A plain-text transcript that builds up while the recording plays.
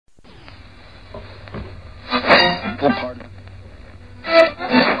partner.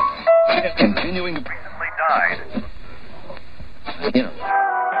 Continuing to recently died. You know.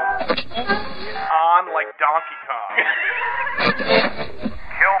 On like Donkey Kong.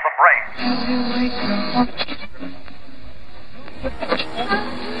 Kill the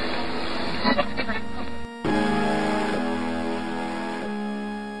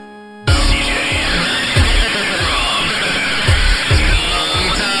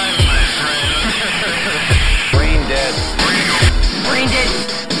Brain dead. Brain dead.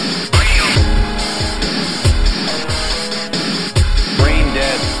 Brain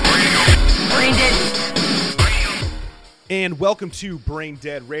dead. Brain dead. And welcome to Brain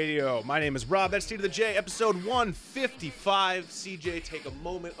Dead Radio. My name is Rob. That's T to the J, episode 155. CJ, take a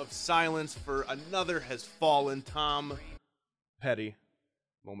moment of silence for another has fallen. Tom Petty.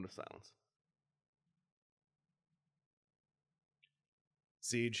 Moment of silence.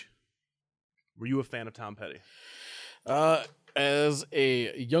 Siege, were you a fan of Tom Petty? As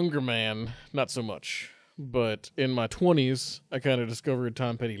a younger man, not so much. But in my 20s, I kind of discovered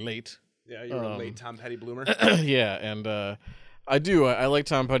Tom Petty late. Yeah, you're a late Tom Petty bloomer. Yeah, and I do. I like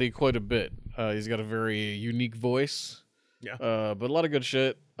Tom Petty quite a bit. He's got a very unique voice. Yeah. But a lot of good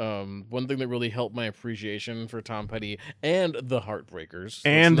shit. One thing that really helped my appreciation for Tom Petty and the Heartbreakers.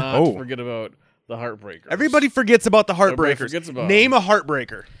 And- let's not oh. forget about the Heartbreakers. Everybody forgets about the Everybody Heartbreakers. forgets about Name a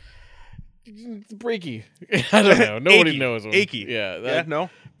Heartbreaker. It's breaky. I don't know. Nobody Achy. knows him. Achy. Yeah. Yeah, no?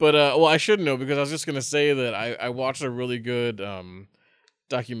 But well, I should know because I was just gonna say that I watched a really good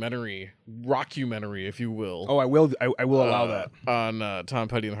documentary, rockumentary, if you will. Oh, I will allow that. On Tom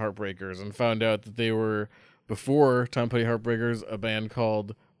Petty and the Heartbreakers, and found out that they were before Tom Petty Heartbreakers a band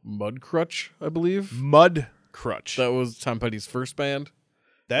called Mudcrutch, I believe. Mud Crutch. That was Tom Petty's first band.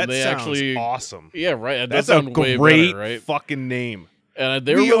 That they sounds actually- awesome. Yeah, right. It That's does a sound way great better, right? fucking name. And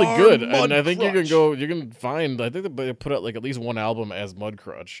they were We really are good. And I think you Mudcrutch. you can find. I think they put out like at least one album as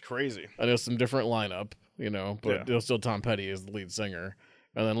Mudcrutch. Crazy. And there's some different lineup, but Yeah. it was still Tom Petty as the lead singer,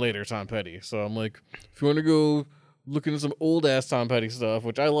 and then later Tom Petty. So I'm like, if you want to go look into some old ass Tom Petty stuff,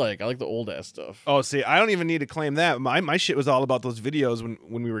 which I like the old ass stuff. Oh, see, I don't even need to claim that. My shit was all about those videos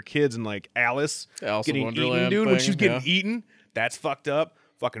when we were kids and like Alice Alice in getting eaten, Wonderland dude. When thing, she was getting yeah. eaten, that's fucked up.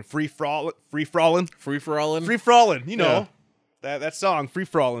 Fucking free frawling. Free for all. You know that song, Free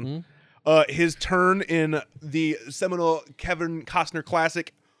Frawlin'. His turn in the seminal Kevin Costner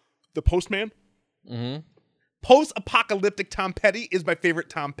classic, The Postman. Mm-hmm. Post-apocalyptic Tom Petty is my favorite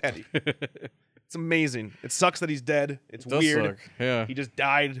Tom Petty. It's amazing. It sucks that he's dead. It's Does weird. suck. Yeah. He just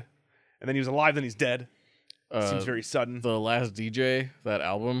died, and then he was alive, then he's dead. Seems very sudden. The Last DJ, that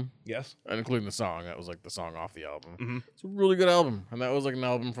album, Yes. and including the song, that was like the song off the album. Mm-hmm. It's a really good album, and that was like an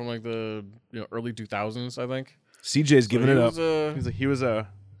album from like the early 2000s, I think. CJ's giving So it he up. was, He was a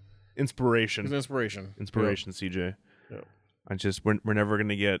inspiration. He's an inspiration. Inspiration, CJ. Yep. We're never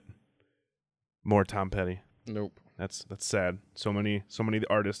gonna get more Tom Petty. Nope. That's sad. So many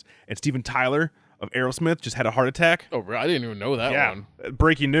artists. And Steven Tyler of Aerosmith just had a heart attack. Oh, I didn't even know that one.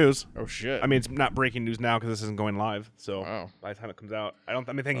 Breaking news. Oh shit. I mean, it's not breaking news now because this isn't going live. So Wow. by the time it comes out, I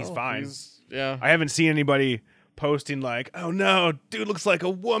think he's fine. Yeah. I haven't seen anybody posting like, "Oh no, dude looks like a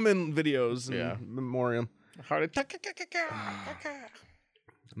woman" videos. And Yeah. memoriam. Heart attack.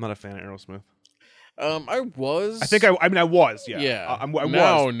 I'm not a fan of Aerosmith. I was. I was. Yeah. Yeah. I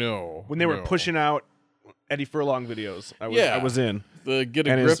now, was. no. When they were no. pushing out Eddie Furlong videos, I Yeah. was in. the Get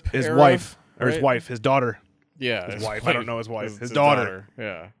a And Grip his era, wife, or right? his wife, his daughter, Yeah. his wife. I don't know his wife. His daughter.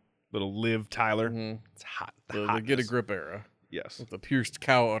 Yeah. little Liv Tyler. Mhm. It's hot. The Get a hotness. Grip era. Yes. With the pierced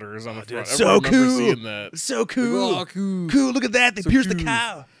cow udders on the dude, front. so I remember cool. seeing that. So cool. Oh, cool. Cool. Look at that. They So pierced the cool.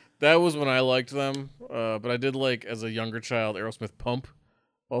 cow. That was when I liked them. But I did like, as a younger child, Aerosmith Pump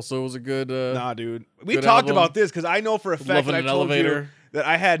also was a good. Nah, dude. We good talked album. about this because I know for a fact Love that in I an told you Elevator. that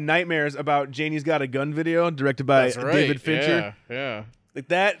I had nightmares about Janie's Got a Gun video directed by That's right. David Fincher. Yeah. Like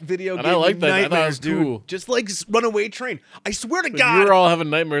that video And gave I like me that. I thought it nightmares, was dude. cool. Just like Runaway Train. I swear to Like, God. you were all having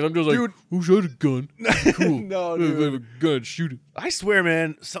nightmares. I'm just like, Dude. who's got a gun? Cool. No, I dude. have a gun. Shoot it. I swear,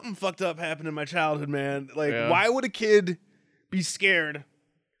 man, something fucked up happened in my childhood, man. Like, Yeah. why would a kid be scared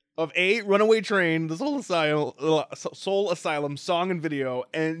of Runaway Train, the Soul Asylum song and video,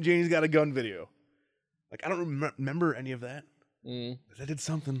 and Janie's Got a Gun video? Like, I don't remember any of that. Mm. I did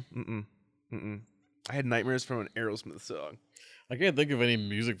something. I had nightmares from an Aerosmith song. I can't think of any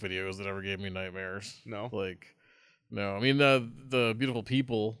music videos that ever gave me nightmares. No? Like, no. I mean, the Beautiful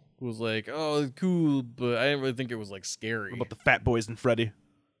People was like, oh, it's cool, but I didn't really think it was like scary. What about the Fat Boys and Freddy?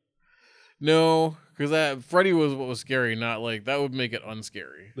 No, because Freddy was what was scary, not like that would make it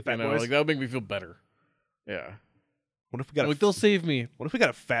unscary. The Fat Boys? Like that would make me feel better. Yeah. What if we got Like they'll save me. what if we got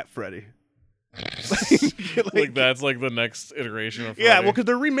a Fat Freddy? Like that's like the next iteration of Freddy. Yeah, well, because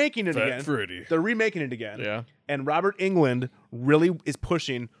they're remaking it Fat again. Freddy. They're remaking it again. Yeah. And Robert Englund really is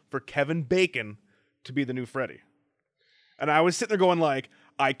pushing for Kevin Bacon to be the new Freddy. And I was sitting there going like,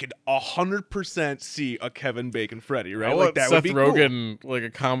 I could 100% see a Kevin Bacon Freddy, right? I Like want that Seth would be Rogen like a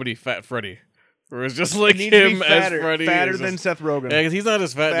comedy Fat Freddy, where it's just like Needs to be him fatter, as Freddy, fatter is than just- Seth Rogen. Yeah, because he's not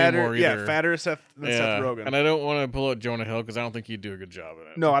as fat anymore either. Yeah, fatter than Seth Rogen. And I don't want to pull out Jonah Hill because I don't think he'd do a good job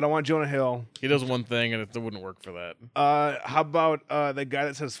in it. No, I don't want Jonah Hill. He does one thing and it wouldn't work for that. How about the guy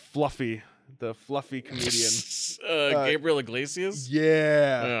that says Fluffy, the Fluffy comedian? Gabriel Iglesias.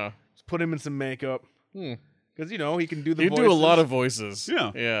 Yeah. Yeah, Just put him in some makeup. Hmm. Because, he can do the he'd voices. do a lot of voices.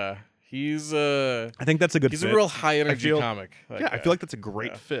 Yeah. yeah. He's I think that's a good he's fit. a real high energy feel- comic. Yeah, I feel like that's a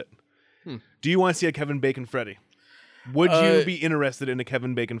great Yeah. fit. Hmm. Do you want to see a Kevin Bacon Freddy? Would you be interested in a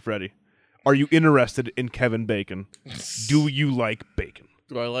Kevin Bacon Freddy? Are you interested in Kevin Bacon? Do you like bacon?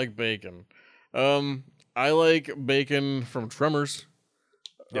 Do I like bacon? I like bacon from Tremors.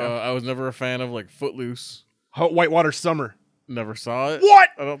 Yeah. I was never a fan of like Footloose. Whitewater Summer. Never saw it. What?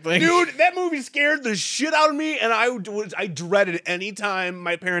 I don't think. Dude, that movie scared the shit out of me, and I dreaded any time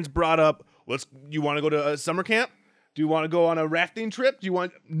my parents brought up, you want to go to a summer camp? Do you want to go on a rafting trip? Do you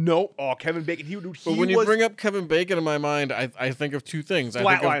want... No. Oh, Kevin Bacon. But when you bring up Kevin Bacon in my mind, I think of two things.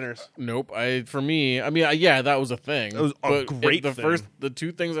 Flatliners. Nope. For me, yeah, that was a thing. That was a great thing. The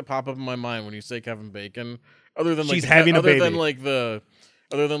two things that pop up in my mind when you say Kevin Bacon, other than like She's having a baby.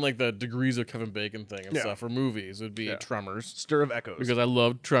 other than the degrees of Kevin Bacon thing and Yeah. stuff for movies, would be Tremors. Stir of Echoes. Because I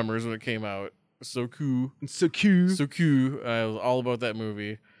loved Tremors when it came out. So cool. It's so cute. So cool. I was all about that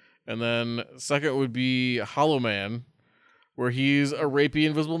movie. And then second would be Hollow Man, where he's a rapey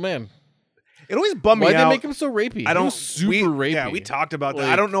invisible man. It always bummed me Why'd out. they make him so rapey? I don't... He was super rapey. Yeah, we talked about that.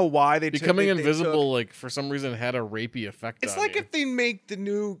 Like, I don't know why they Becoming they took- invisible, like for some reason, had a rapey effect. It's on like me. if they make the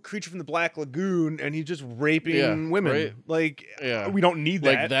new Creature from the Black Lagoon and he's just raping Yeah, women. right. Like, Yeah. we don't need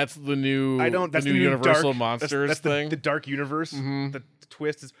that. like that's the new. That's the new Universal Monsters that's thing. The dark universe. Mhm. The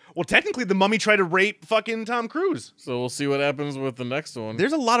twist is technically the Mummy tried to rape fucking Tom Cruise. So we'll see what happens with the next one.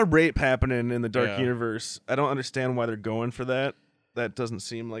 There's a lot of rape happening in the dark Yeah. universe. I don't understand why they're going for that. That doesn't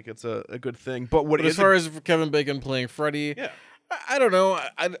seem like it's a good thing. But what But is as far as Kevin Bacon playing Freddy, yeah. I don't know.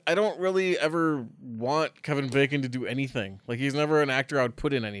 I don't really ever want Kevin Bacon to do anything. Like he's never an actor I would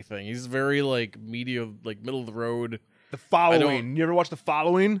put in anything. He's very like middle of the road. The Following. You ever watch The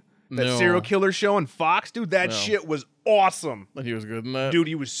Following? That No. serial killer show on Fox? Dude, that No. shit was awesome. Like he was good in that. Dude,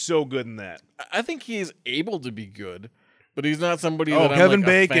 he was so good in that. I think he's able to be good, but he's not somebody Oh, that Kevin I'm like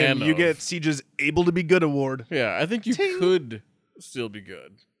a Bacon, fan you of. get Siege's Able to Be Good award. Yeah, I think you Ting. could still be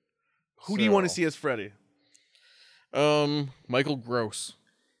good. Who do you want to So, see as Freddy? Michael Gross.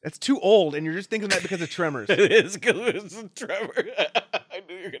 That's too old, and you're just thinking that because of Tremors. It is because it's a Trevor. I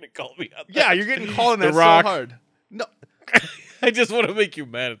knew you were gonna call me out. Yeah, you're getting called on The that so Rock. hard. No, I just want to make you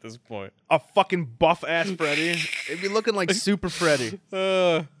mad at this point. a fucking buff ass Freddy. It'd be looking like Super Freddy.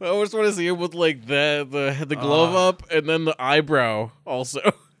 I just want to see him with like the glove up and then the eyebrow also.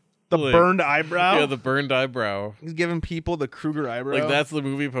 The Like, burned eyebrow. Yeah, the burned eyebrow. He's giving people the Kruger eyebrow. Like that's the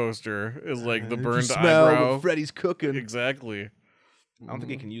movie poster. Is like the You burned smell eyebrow. what Freddy's cooking. Exactly. I don't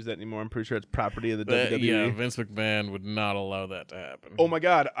think he can use that anymore. I'm pretty sure it's property of the That- WWE. yeah, Vince McMahon would not allow that to happen. Oh my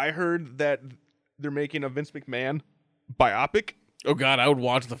god, I heard that they're making a Vince McMahon biopic, Oh god, I would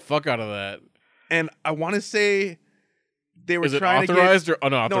watch the fuck out of that. and I want to say they were Is it trying authorized to or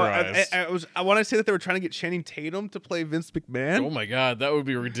get. No, unauthorized? I want to say that they were trying to get Channing Tatum to play Vince McMahon. Oh my god, that would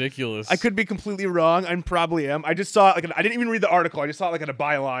be ridiculous. I could be completely wrong. I probably am. I just saw it, I didn't even read the article. I just saw it like at a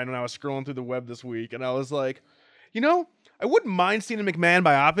byline when I was scrolling through the web this week, and I was like, I wouldn't mind seeing a McMahon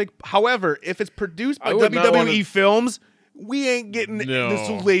biopic. However, if it's produced by I would not WWE wanna- Films, we ain't getting No. the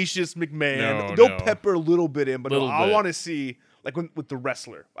salacious McMahon. No, They'll no. pepper a little bit in, but Little I bit. want to see like with the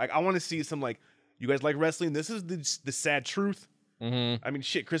wrestler. Like I want to see some like, you guys like wrestling? This is the sad truth. Mm-hmm. I mean,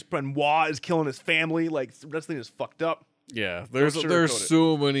 shit. Chris Benoit is killing his family. Like wrestling is fucked up. Yeah, there's sugarcoat it.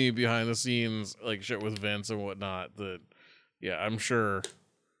 so many behind the scenes like shit with Vince and whatnot that I'm sure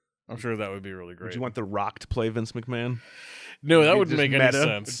that would be really great. Would you want The Rock to play Vince McMahon? No, that It'd be wouldn't just make any meta.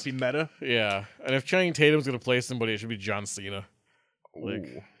 sense. It'd be meta. Yeah, and if Channing Tatum's gonna play somebody, it should be John Cena. Like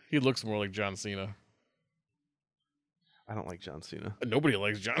Ooh. he looks more like John Cena. I don't like John Cena. Nobody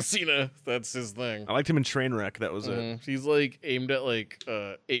likes John Cena. That's his thing. I liked him in Trainwreck. That was it. Mhm. He's like aimed at like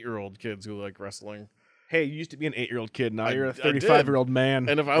 8-year-old kids who like wrestling. Hey, you used to be an 8-year-old kid. Now I- you're a I did. 35-year-old man.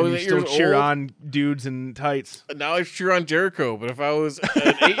 And if I was you 8 still years cheer old- on dudes in tights. And now I cheer on Jericho, but if I was an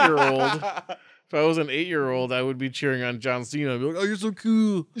 8-year-old, I would be cheering on John Cena. I'd be like, "Oh, you're so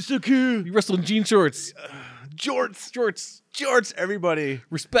cool! You're so cool. You wrestle in jean shorts, Jorts. shorts, Jorts, everybody.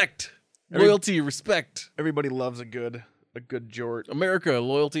 respect." Loyalty, respect. Everybody loves a good jort. America,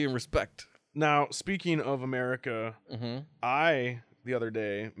 loyalty and respect. Now, speaking of America, Mm-hmm. I the other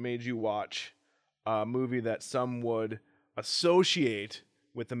day made you watch a movie that some would associate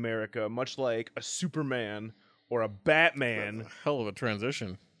with America, much like a Superman or a Batman. Hell of a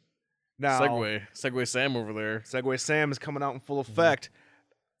transition. Now, Segway Sam over there. Segway Sam is coming out in full effect.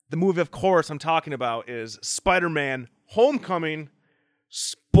 The movie, of course, I'm talking about is Spider-Man: Homecoming.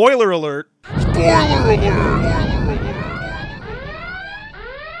 Spoiler alert.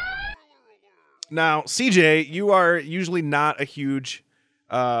 Now, CJ, you are usually not a huge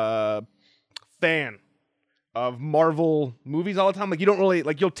fan of Marvel movies all the time. Like, you don't really,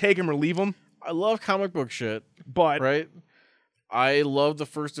 like, you'll take them or leave them. I love comic book shit, But, right? I love the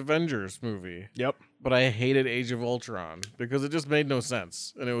first Avengers movie, yep. but I hated Age of Ultron because it just made no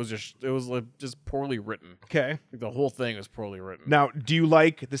sense, and it was just poorly written. Okay. Like, the whole thing was poorly written. Now, do you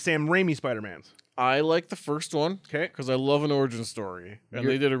like the Sam Raimi Spider-Mans? I like the first one, Okay. because I love an origin story, and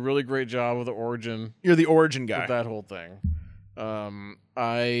they did a really great job with the origin You're the origin guy. with that whole thing.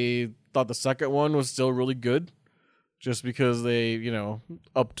 I thought the second one was still really good, just because they,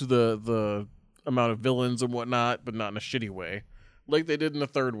 up to the amount of villains and whatnot, but not in a shitty way, like they did in the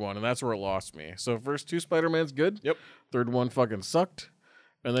third one, and that's where it lost me. So first two Spider-Man's good. Yep. Third one fucking sucked,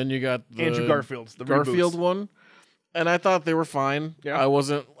 and then you got the Andrew Garfield's the Garfield reboots. one, and I thought they were fine. Yeah.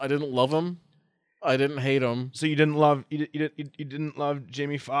 I didn't love them. I didn't hate them. So you didn't love you didn't love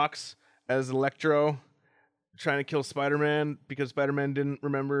Jamie Foxx as Electro trying to kill Spider-Man because Spider-Man didn't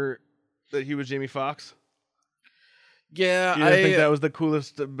remember that he was Jamie Foxx? Yeah, You didn't think that was the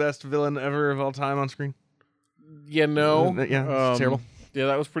coolest, best villain ever of all time on screen? Yeah, no. Yeah, it's terrible. Yeah,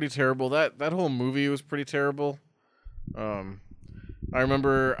 that was pretty terrible. That whole movie was pretty terrible. I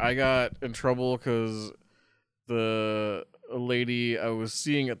remember I got in trouble because the lady I was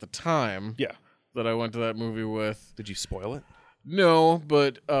seeing at the time Yeah. that I went to that movie with. Did you spoil it? No,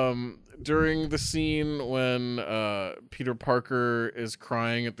 but during the scene when Peter Parker is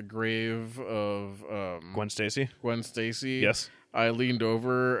crying at the grave of Gwen Stacy? Gwen Stacy, Yes. I leaned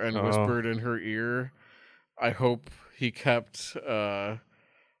over and Oh. whispered in her ear, I hope he kept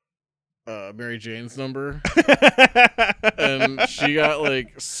Mary Jane's number. And she got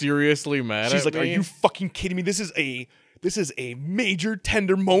like seriously mad She's at like, me. "Are you fucking kidding me? This is a major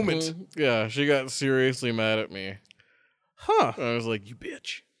tender moment." Mhm. Yeah, she got seriously mad at me. Huh. I was like, you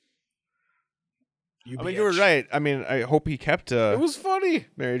bitch. I mean, you were right. I mean, I hope he kept It was funny.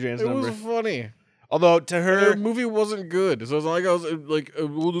 Mary Jane's It number. was funny. Althougugh to The her, movie wasn't good, so it's not like I was like,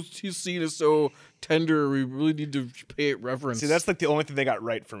 "Well, this scene is so tender. We really need to pay it reference." see, that's like the only thing they got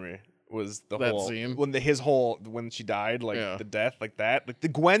right for me was the That whole scene? when she died, like Yeah. the death, like that, like the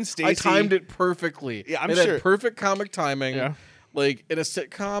Gwen Stacy. I timed it perfectly. Yeah, I'm it sure. had perfect comic timing. Yeah. Like in a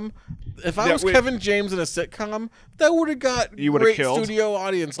sitcom, if I Yeah, was wait. Kevin James in a sitcom, that would have got You would've great killed. studio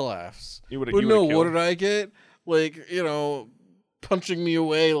audience laughs. You would've- But you no, would've what killed. did I get? Like, punching me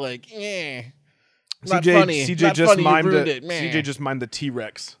away. Like, not funny. CJ not just funny. You mimed ruined it. it. Meh. CJ just mimed the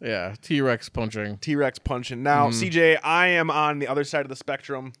T-Rex. Yeah, T-Rex punching. T-Rex punching. Now, Mm-hmm. CJ, I am on the other side of the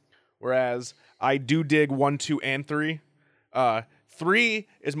spectrum, whereas I do dig 1, 2, and 3. 3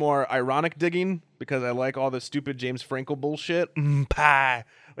 is more ironic digging because I like all the stupid James Franco bullshit, pie,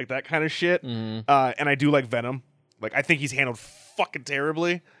 like that kind of shit. Mm-hmm. And I do like Venom. Like I think he's handled fucking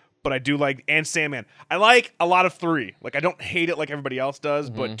terribly, but I do like and Sandman. I like a lot of 3. Like I don't hate it like everybody else does,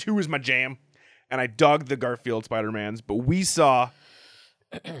 Mm-hmm. but 2 is my jam. And I dug the Garfield Spider-Mans, but we saw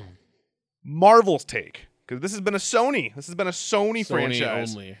Marvel's take because this has been a Sony. This has been a Sony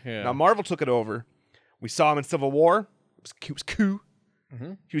franchise. only. Yeah. Now Marvel took it over. We saw him in Civil War. It was cool.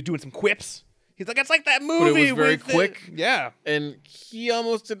 He was doing some quips. He's like, it's like that movie. was very with the-" quick. Yeah. And he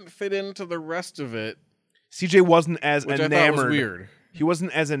almost didn't fit into the rest of it, CJ wasn't as which enamored. I thought was weird. He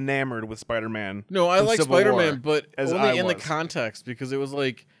wasn't as enamored with Spider-Man. No, I from like Civil War Spider-Man, but as only I in the was. context because it was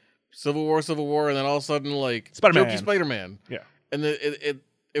like Civil War, and then all of a sudden like Spider-Man. jokey Spider-Man. Yeah. And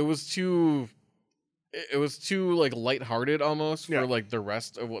it was too like lighthearted almost Yeah. for like the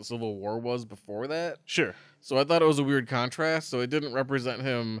rest of what Civil War was before that. Sure. So I thought it was a weird contrast. So it didn't represent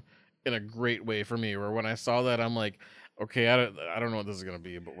him in a great way for me. Where when I saw that, I'm like, okay, I don't know what this is gonna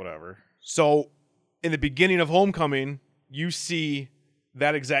be, but whatever. So, in the beginning of Homecoming, you see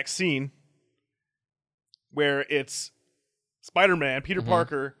that exact scene where it's Spider-Man, Peter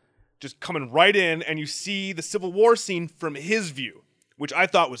Parker, just coming right in, and you see the Civil War scene from his view, which I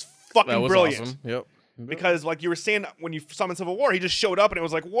thought was fucking That was brilliant. awesome. Yep. Because, like you were saying, when you saw him in Civil War, he just showed up and it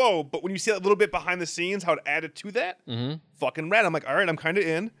was like, whoa. But when you see that little bit behind the scenes, how it added to that, fucking rad. I'm like, all right, I'm kind of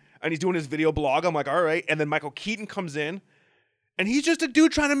in. And he's doing his video blog. I'm like, all right. And then Michael Keaton comes in And he's just a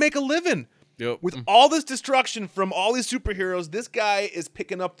dude trying to make a living. Yep. With all this destruction from all these superheroes, this guy is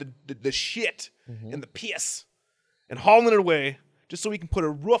picking up the shit and the piss and hauling it away just so he can put a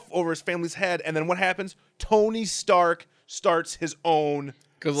roof over his family's head. And then what happens? Tony Stark starts his own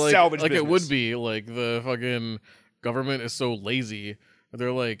salvage business. It would be like the fucking government is so lazy.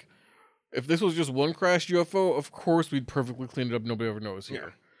 They're like, if this was just one crashed UFO, of course we'd perfectly clean it up. Nobody ever knows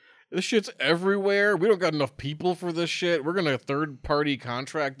here. This shit's everywhere. We don't got enough people for this shit. We're gonna third-party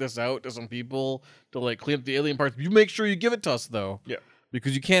contract this out to some people to like clean up the alien parts. You make sure you give it to us though. Yeah.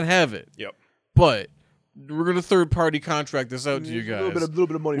 Because you can't have it. Yep. But we're gonna third-party contract this out to you guys. A little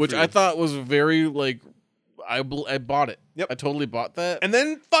bit of money, which for I you. thought was very like. I bought it. Yep. I totally bought that. And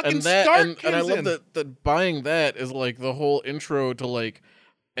then fucking that, Stark and I comes love in. that buying that is like the whole intro to like,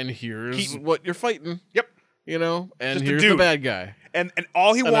 and here's Keaton. what you're fighting. Yep. You know, and Just a here's the dude. bad guy. And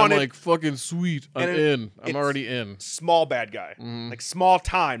all he And wanted, I'm like, fucking sweet. I'm And in. I'm it's already in. small bad guy. Mm-hmm. Like small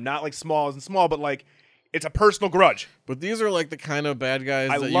time, not like small as in small, but like it's a personal grudge. But these are like the kind of bad guys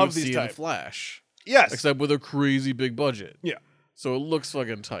I that you love would these see type. in Flash. Yes. Except with a crazy big budget. Yeah. So it looks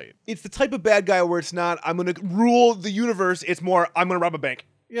fucking tight. It's the type of bad guy where it's not, I'm going to rule the universe. It's more, I'm going to rob a bank.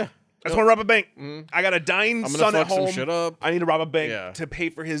 Yeah. I just want to rob a bank. I got a dying I'm gonna son at fuck some home. shit up. I need to rob a bank Yeah. to pay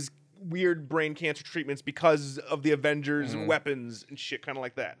for his weird brain cancer treatments because of the Avengers and weapons and shit, kind of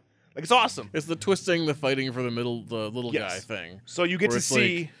like that. Like, it's awesome. It's the twisting, the fighting for the little Yes. guy thing. So you get Where to it's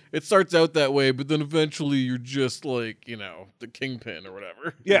see. like, it starts out that way, but then eventually you're just like, you know, the kingpin or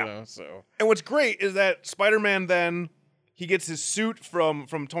whatever. Yeah. You know, so And what's great is that Spider-Man then, he gets his suit from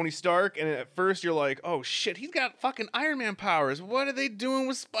Tony Stark, and at first you're like, oh shit, he's got fucking Iron Man powers. What are they doing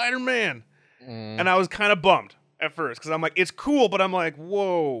with Spider-Man? And I was kind of bummed at first, because I'm like, it's cool, but I'm like,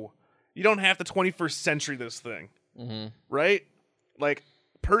 whoa, you don't have to 21st century this thing. Right? Like,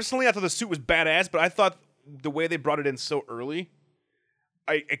 personally, I thought the suit was badass, but I thought the way they brought it in so early,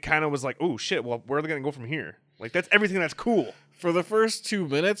 it kind of was like, oh shit, well, where are they going to go from here? Like, that's everything that's cool. for the first 2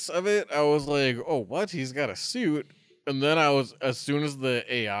 minutes of it, I was like, oh, what? He's got a suit. And then as soon as the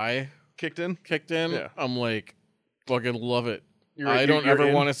AI Kicked in? kicked in, Yeah. I'm like, fucking love it. You're- I don't you're ever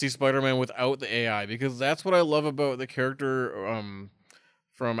in? want to see Spider-Man without the AI, because that's what I love about the character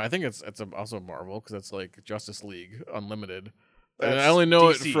from, I think it's also Marvel, because it's like Justice League Unlimited. And I That's only know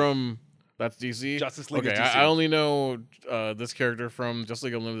DC. it from, that's DC? Justice League Okay, is DC. I only know this character from Justice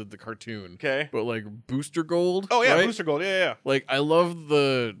League Unlimited, the cartoon. Okay. But like Booster Gold. Oh, yeah, right? Booster Gold. Yeah. Like, I love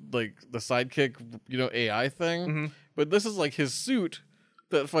the sidekick, AI thing, Mm-hmm. but this is like his suit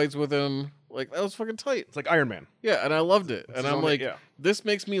that fights with him. Like, that was fucking tight. It's like Iron Man. Yeah, and I loved it. And his I'm own- like, yeah. this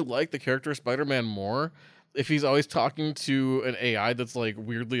makes me like the character Spider-Man more if he's always talking to an AI that's like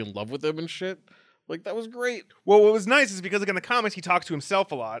weirdly in love with him and shit. Like, that was great. Well, what was nice is because like in the comics he talks to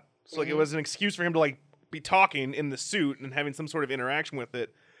himself a lot, so like Mm-hmm. it was an excuse for him to like be talking in the suit and having some sort of interaction with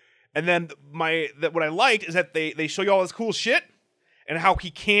it. And then what I liked is that they show you all this cool shit and how he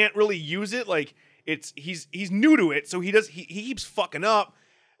can't really use it. Like he's new to it, so he keeps fucking up.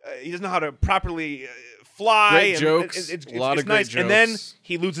 He doesn't know how to properly fly. Great and jokes. It's A lot of great nice. And then jokes.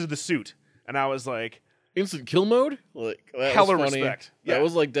 he loses the suit, and I was like, Instant kill mode? Like, that Hella was funny. respect. Yeah. That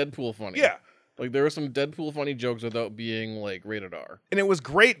was like Deadpool funny. yeah. Like, there were some Deadpool funny jokes without being like rated R. And it was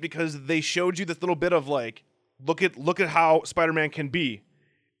great because they showed you this little bit of like, look at how Spider-Man can be,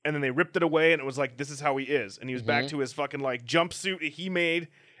 and then they ripped it away, and it was like, this is how he is, and he was back to his fucking like jumpsuit that he made,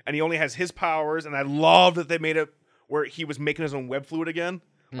 and he only has his powers, and I love that they made it where he was making his own web fluid again.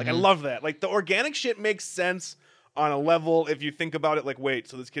 Like I love that. Like the organic shit makes sense on a level if you think about it. Like, wait,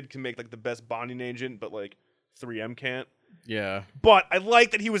 so this kid can make like the best bonding agent, but like 3M can't. Yeah. But I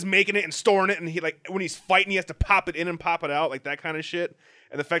like that he was making it and storing it, and he like when he's fighting, he has to pop it in and pop it out, like that kind of shit.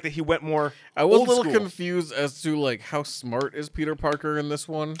 And the fact that he went more I was old a little school. confused as to like how smart is Peter Parker in this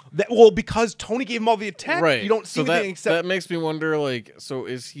one. Because Tony gave him all the attack, Right. you don't see so anything that except makes me wonder, like, so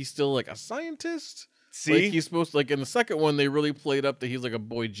is he still like a scientist? see. Like, he's supposed to, like, in the second one they really played up that he's like a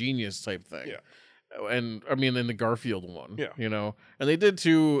boy genius type thing. Yeah. And I mean in the Garfield one. Yeah. You know? And they did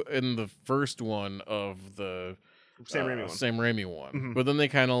too in the first one of the Sam Raimi one. Sam Raimi one. Mhm. But then they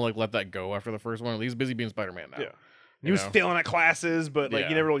kinda like let that go after the first one. He's busy being Spider-Man now. Yeah. He You was know? failing at classes, but like you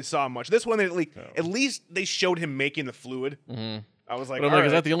Yeah. never really saw him much. This one, they like No. at least they showed him making the fluid. Mhm. I was like, But I'm all like,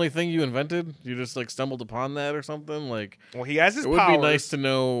 is right. that the only thing you invented? You just like stumbled upon that or something? Like, well, he has his it would powers. be nice to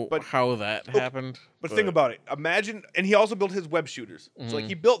know but- how that happened. But think about it. Imagine, and he also built his web shooters. So like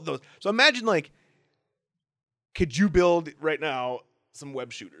he built those. So imagine like, could you build right now some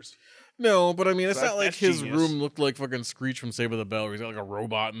web shooters. No, but I mean, it's So not like that's his genius. room looked like fucking Screech from Save the Bell. Where he's got like a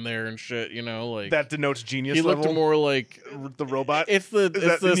robot in there and shit. You know, like That denotes genius he level. looked more like The robot. It's the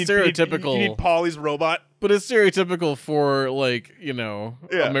stereotypical, You need Paulie's robot. but it's stereotypical for like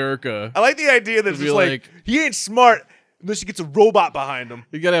America. I like the idea that it's To be just like he ain't smart unless he gets a robot behind him.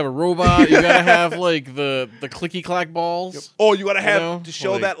 You gotta have a robot. You gotta have like the clicky clack balls. Oh, you gotta have know? to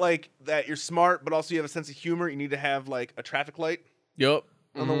show Like- that you're smart, but also you have a sense of humor. You need to have like a traffic light Yep.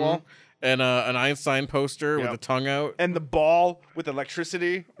 on the wall. And an Einstein poster with Yep. the tongue out. And the ball with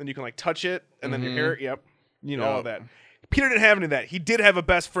electricity, and you can like touch it, and then you hear it. Yep, you know all of that. Peter didn't have any of that. He did have a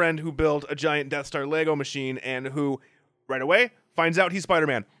best friend who built a giant Death Star Lego machine, and who right away finds out he's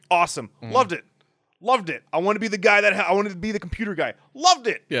Spider-Man. Awesome, loved it. I want to be the guy I wanted to be the computer guy. Loved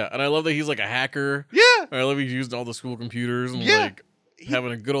it. Yeah, and I love that he's like a hacker. Yeah. I love he's using all the school computers and Yeah. like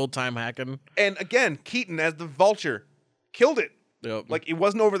having a good old time hacking. And again, Keaton as the Vulture killed it. Yep. Like it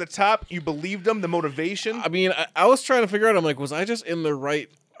wasn't over the top. You believed him. The motivation. I mean, I was trying to figure out. I'm like, was I just in the right?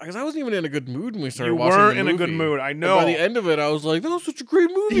 Because I wasn't even in a good mood when we started You watching. weren't the in a good movie. mood, I And know. by the end of it, I was like, that was such a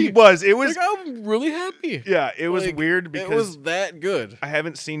great movie. He was. It was. Like, I'm really happy. Yeah, it was Like, weird because it was that good. I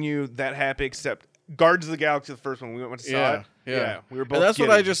haven't seen you that happy except Guardians of the Galaxy, the first one. We went and saw it. Yeah. We were both. And that's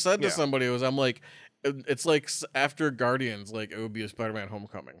what I giddy. just said to Yeah. somebody. Was I'm like, it's like after Guardians, like it would be a Spider-Man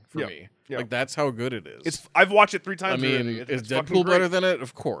Homecoming for Yeah. me. Yeah. Like that's how good it is. I've watched it 3 I times. mean, already. is It's fucking Deadpool great. better than it?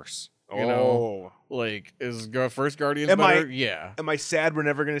 Of course. You know, like is first Guardians Am I- better? Yeah. Am I sad we're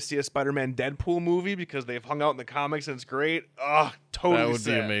never going to see a Spider-Man Deadpool movie because they've hung out in the comics and it's great? Ugh, totally That would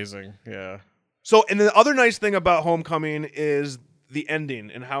be sad. amazing. Yeah. So, and the other nice thing about Homecoming is the ending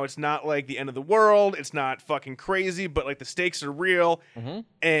and how it's not like the end of the world. It's not fucking crazy, but like the stakes are real. Mhm.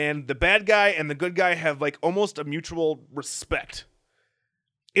 And the bad guy and the good guy have like almost a mutual respect.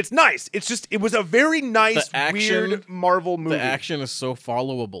 It's nice. It's just, it was a very nice, The action- weird Marvel movie. The action is so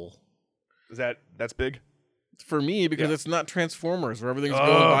followable That's big? for me because Yeah. it's not Transformers where everything's Ugh.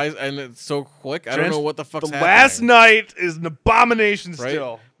 going by and it's so quick. I don't know what the fuck's The happening. Last Night is an abomination Right?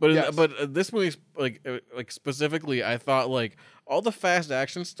 still. But Yes. this movie, like specifically, I thought like all the fast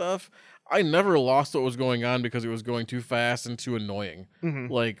action stuff. I never lost what was going on because it was going too fast and too annoying.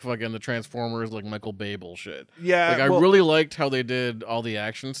 Like fucking the Transformers, like Michael Bay bullshit. Yeah, Like I really liked how they did all the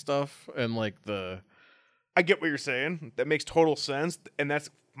action stuff and like the I get what you're saying. That makes total sense. And that's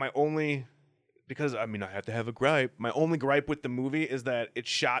my only, because I mean, I have to have a gripe. My only gripe with the movie is that it's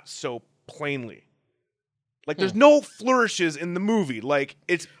shot so plainly. Like there's no flourishes in the movie. Like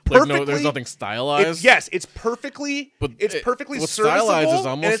it's like perfectly. no, there's nothing stylized. Yes, it's perfectly. but it's it- perfectly what's serviceable. stylized is and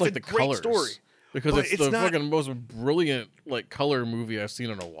almost it's like a the great colors story. because But it's it's the not- fucking most brilliant like color movie I've seen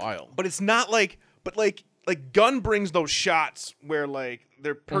in a while. But it's not like. But like Gunn brings those shots where like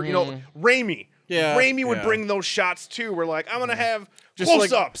they're you know Raimi. Yeah, Raimi would yeah. bring those shots too. Where like I'm gonna have Just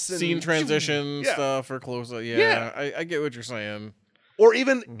close like ups, and scene transition Yeah. stuff or close up. Yeah, Yeah. I get what you're saying. Or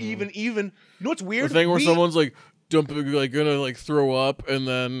even. You know what's The weird? thing where We- someone's like dumping, like gonna like throw up, and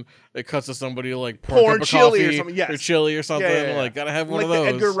then it cuts to somebody like pouring a Pouring cup of chili or coffee something, yes. or chili or something. Yeah. Like gotta have one like of those.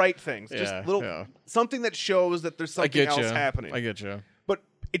 the Edgar Wright things, just Yeah, little yeah. something that shows that there's I something get else you. happening. I get you. But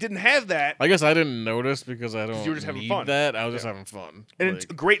it didn't have that, I guess I didn't notice because I don't you were just having need fun. that. I was just Yeah. having fun. and Like, it's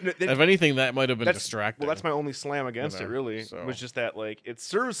great. if anything, that might have been that's distracting. Well, that's my only slam against You it. know, Really, so. was just that like it's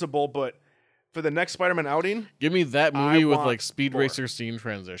serviceable, but for the next Spider-Man outing, Give me that I movie with want like Speed more. Racer scene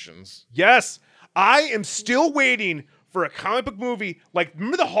transitions. yes, I am still waiting for a comic book movie. Like,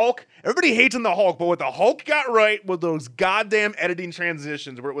 remember the Hulk? Everybody hates on the Hulk, but what the Hulk got right was those goddamn editing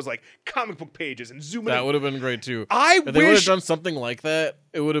transitions where it was like comic book pages and zooming. That in. would have been great too. I If they would have wish, done something like that,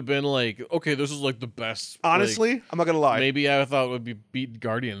 it would have been like, okay, this is like the best. like, honestly, I'm not gonna lie. maybe I thought it would be beat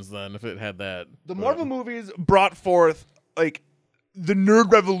Guardians then if it had that. The but- Marvel movies brought forth like the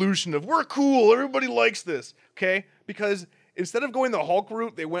nerd revolution of we're cool, everybody likes this, okay? Because instead of going the Hulk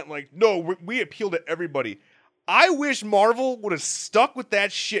route, they went like, no, we appeal to everybody. I wish Marvel would have stuck with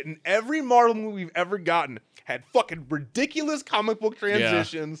that shit, and every Marvel movie we've ever gotten had fucking ridiculous comic book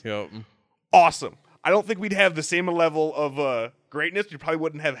transitions. Yep. Awesome. I don't think we'd have the same level of greatness. We probably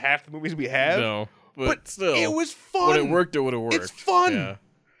wouldn't have half the movies we have. No, but, but still, it was fun. when it worked, it would have worked. It's fun. Yeah.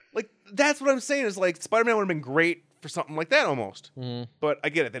 Like that's what I'm saying is like Spider-Man would have been great for something like that almost. But I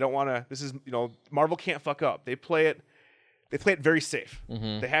get it. They don't want to. This is Marvel can't fuck up. They play it very safe.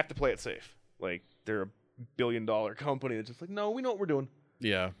 They have to play it safe. Like they're a billion-dollar company that's just like, no, we know what we're doing.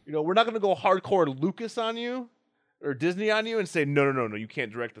 Yeah. We're not gonna go hardcore Lucas on you or Disney on you and say no, you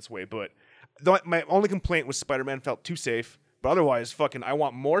can't direct this way. But my only complaint was Spider-Man felt too safe. But otherwise, fucking, I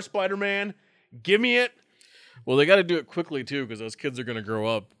want more Spider-Man. Give me it. Well, they got to do it quickly too because those kids are going to grow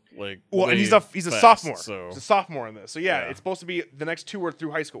up. like. Well, and way he's a fast, sophomore. So He's a sophomore in this. So yeah, Yeah. it's supposed to be the next two are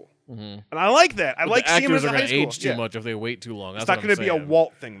through high school, mhm. and I like that. I But like the seeing him as actors a are high gonna school. age too much if they wait too long. It's That's not going to be a saying.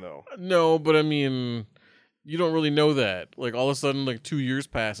 Walt thing though. No, but I mean, you don't really know that. Like all of a sudden, like 2 years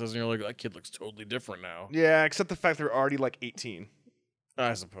passes, and you're like, that kid looks totally different now. Yeah, except the fact they're already like 18,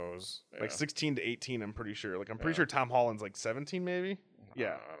 I suppose. Yeah. like 16 to 18. I'm pretty sure. Like I'm pretty Yeah. sure Tom Holland's like 17, maybe.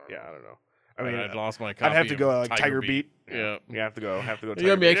 Yeah, I don't yeah, know. I don't know. I mean, I lost my. I'd Copy have to of go like Tiger Beat. Yeah. You have to go. You Tiger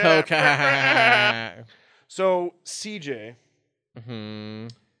gotta be a Beat. Coke. So CJ, Hmm.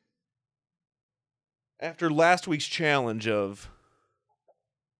 after last week's challenge of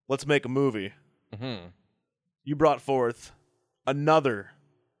let's make a movie, Hmm. you brought forth another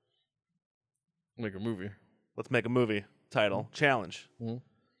Make a movie. let's make a movie title challenge. Mhm.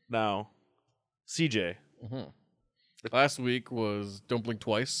 Now, CJ, Hmm. Last week was Don't Blink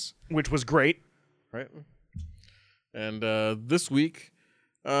Twice, which was great. right? And this week,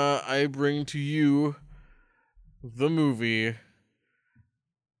 I bring to you the movie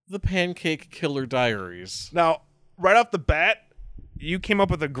The Pancake Killer Diaries. Now, right off the bat, you came up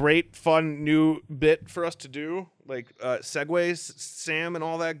with a great, fun new bit for us to do, like segues, Sam, and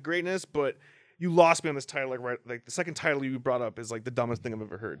all that greatness. But you lost me on this title. Like the second title you brought up is like the dumbest thing I've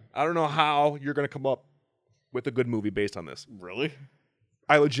ever heard. I don't know how you're gonna come up with a good movie based on this. Really?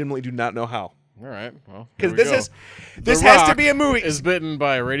 I legitimately do not know how. All right. Well, Because here we this go. this has to Rock be a movie. Is bitten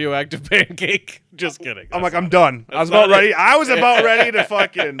by a radioactive pancake. Just kidding. I'm That's like, I'm not done. I was about not it. ready. I was about ready to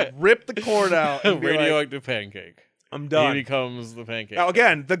fucking rip the cord out. it. And be like, radioactive pancake. I'm He done. becomes the pancake. Now,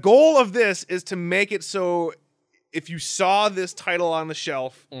 again, the goal of this is to make it so if you saw this title on the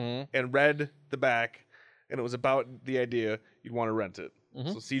shelf Mhm. and read the back and it was about the idea, you'd want to rent it.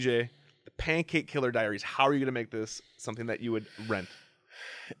 Mhm. So, CJ, the Pancake Killer Diaries, how are you going to make this something that you would rent?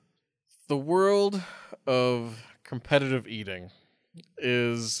 The world of competitive eating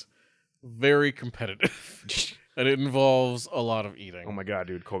is very competitive, and it involves a lot of eating. Oh my God,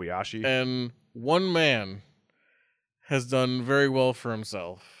 dude, Kobayashi. And one man has done very well for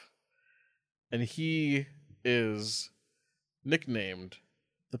himself, and he is nicknamed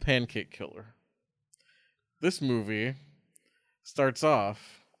the Pancake Killer. This movie starts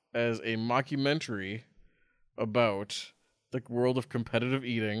off as a mockumentary about the world of competitive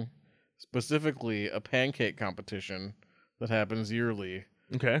eating, specifically a pancake competition that happens yearly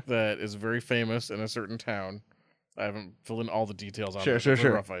Okay. that is very famous in a certain town. I haven't filled in all the details on Sure, it. sure, It's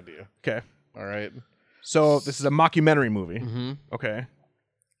sure. a rough idea. Okay. All right. So, this is a mockumentary movie. Mm-hmm. Okay.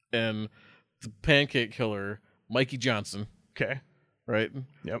 And the Pancake Killer, Mikey Johnson, Okay. right?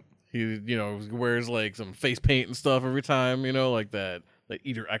 Yep. He, wears like some face paint and stuff every time, like that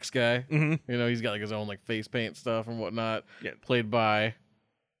Eater X guy. Mm-hmm. He's got like his own like face paint stuff and whatnot. Yeah. Played by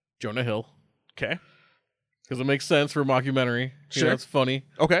Jonah Hill. Okay. Because it makes sense for a mockumentary. Sure. It's funny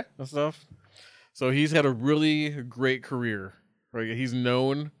Okay. and stuff. So he's had a really great career. Right? He's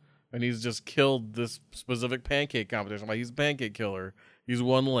known and he's just killed this specific pancake competition. Like he's a pancake killer. He's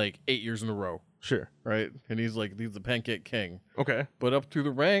won like 8 years in a row. Sure. Right? And he's the pancake king. Okay. But up through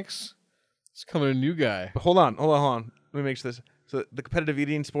the ranks, it's coming a new guy. But hold on. Let me make sure this. So the competitive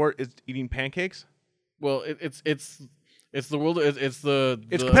eating sport is eating pancakes? Well, it's the world. It's the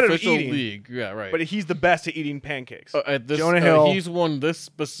competitive official eating, league. Yeah, right. But he's the best at eating pancakes. At this, Jonah Hill- he's won this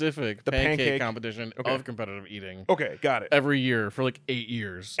specific The pancake pancake- competition okay. of competitive eating Okay, got it. every year for like 8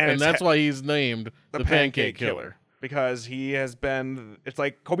 years, And and it's that's why he's named the Pancake Killer. Because he has been, it's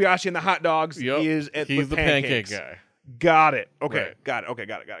like Kobayashi and the hot dogs. Yep. He is he's with the pancakes. pancake guy. Got it. Okay, Right. got it. Okay,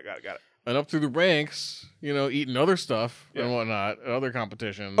 got it. And up through the ranks, eating other stuff Yeah. and whatnot, other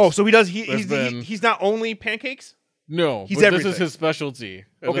competitions. Oh, so he does, There's been- he's not only pancakes? no, he's but this everything. is his specialty,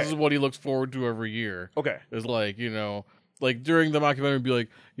 and Okay. this is what he looks forward to every year. Okay. Is like like during the mockumentary, be like,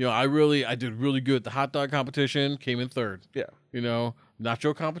 I did really good at the hot dog competition, came in third. Yeah.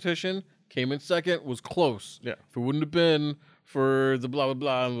 Nacho competition came in second, was close. Yeah. If it wouldn't have been for the blah blah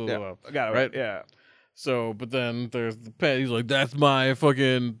blah blah Yeah. blah. I got it. Right? Yeah. So, but then there's the he's like, that's my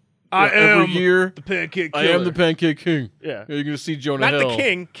fucking. I every am year. The pancake I killer. am the pancake king. Yeah. You're gonna see Jonah Not Hill. the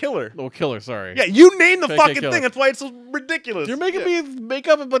king, killer. Oh, killer. Sorry. Yeah, you named the Pancake fucking killer. thing. That's why it's so ridiculous. You're making Yeah. me make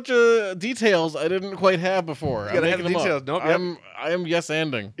up a bunch of details I didn't quite have before. I'm gotta have making them details. up. Nope, yep. I am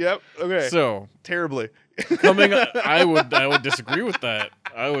yes-anding. Yep. Okay. So terribly. I would disagree with that.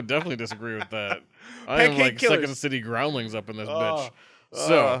 I would definitely disagree with that. I am Pancake like killers. Second City groundlings up in this Oh, bitch.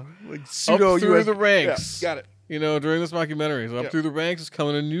 So like up pseudo through US the ranks, Yeah, got it. during this mockumentary, so up Yeah. through the ranks is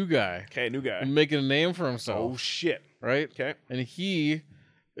coming a new guy Okay, new guy. and making a name for Oh himself, shit. right? Okay. And he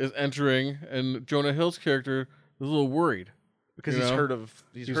is entering, and Jonah Hill's character is a little worried. because you he's know? heard of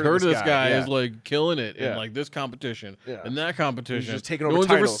He's heard of this guy yeah. is like killing it Yeah. in like this competition Yeah. and that competition. just taking no over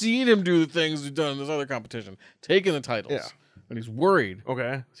one's ever titles. seen him do the things he's done in this other competition, taking the titles. Yeah. And he's worried.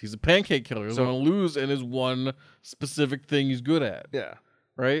 Okay. He's a pancake killer. He's So- going to lose in his one specific thing he's good at. Yeah.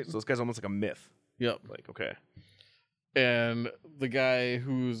 Right? So this guy's almost like a myth. Yep. Like, okay. And the guy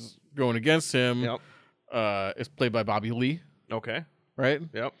who's going against him Yep. is played by Bobby Lee. Okay. Right?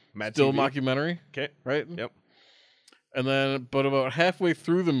 Yep. Mad Still a TV. mockumentary. Okay. Right? Yep. And then, but about halfway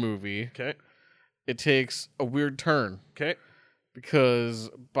through the movie, Okay. it takes a weird turn. Okay. Because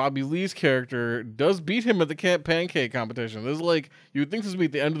Bobby Lee's character does beat him at the pancake competition. This is like, you would think this would be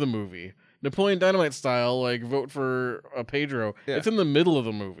at the end of the movie. Napoleon Dynamite style, like, vote for Pedro. Yeah. It's in the middle of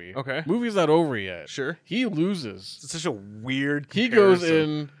the movie. Okay. Movie's not over yet. Sure. He loses. It's such a weird He goes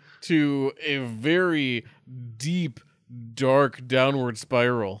comparison. into a very deep, dark downward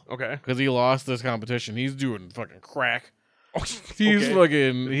spiral. Okay. Because he lost this competition. He's doing fucking crack. He's Okay.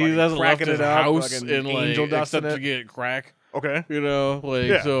 fucking, he Fucking hasn't left cracking his it up, house fucking in, like, angel dust in except to it. get crack. Okay. You know, like,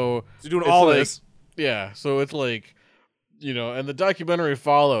 Yeah. so He's doing it's all like- this. yeah, so it's like, you know, and the documentary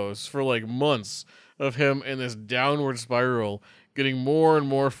follows for like months of him in this downward spiral, getting more and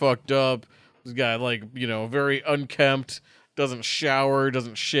more fucked up. This guy, like, you know, very unkempt, doesn't shower,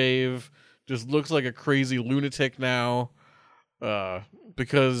 doesn't shave, just looks like a crazy lunatic now,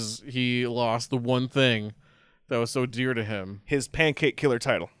 because he lost the one thing that was so dear to him. His pancake killer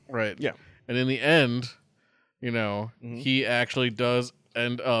title. Right. Yeah. And in the end, you know, he actually does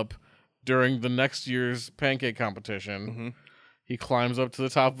end up during the next year's pancake competition. He climbs up to the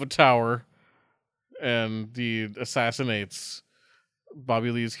top of a tower and he assassinates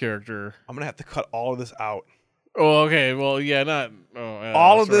Bobby Lee's character. I'm gonna have to cut all of this out. Oh, okay. Well, yeah, not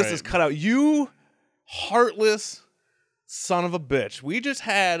All that's of this right. is cut out. You heartless son of a bitch. We just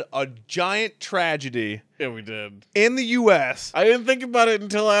had a giant tragedy Yeah, we did. in the U.S. I didn't think about it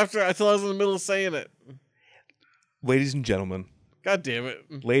until I was in the middle of saying it. Ladies and gentlemen. God damn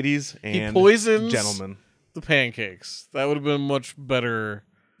it. Ladies and poisons- gentlemen. The pancakes. That would have been much better.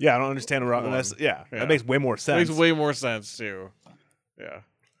 Yeah, I don't understand. That's, Yeah. that makes way more sense. Makes way more sense too. Yeah.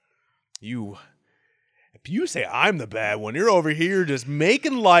 If you say I'm the bad one, you're over here just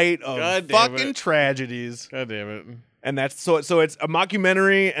making light of God damn fucking it. tragedies. God damn it. And that's so it's a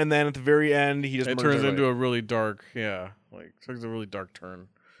mockumentary, and then at the very end he just It murders turns into everybody. a really dark, takes a really dark turn.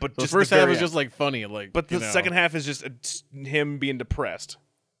 But The just first the half very is end. just like funny, like. But the you know, second half is just him being depressed.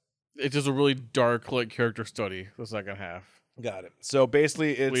 it's just a really dark like character study. The second half, Got it. So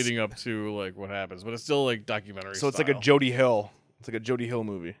basically, it's leading up to like what happens, but it's still like documentary. so it's like a style. Jody Hill. It's like a Jody Hill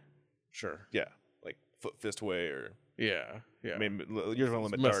movie. Sure. Yeah, like Foot Fist Way or Yeah. Yeah. I mean, yours are a little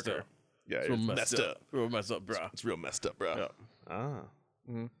bit messed darker. up. Yeah, It's it's real messed up. Real messed up, bro. It's real messed up, bro. Yeah. Ah.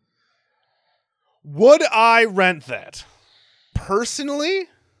 Mhm. Would I rent that? Personally,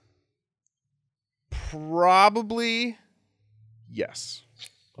 probably yes.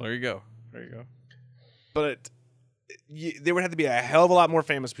 Well, there you go. There you go. But there would have to be a hell of a lot more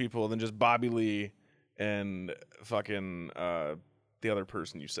famous people than just Bobby Lee and fucking the other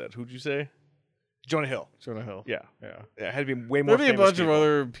person you said. Who'd you say? Jonah Hill. Jonah Hill. Yeah. Yeah. Yeah, it had to be way more There'd be a famous bunch people. of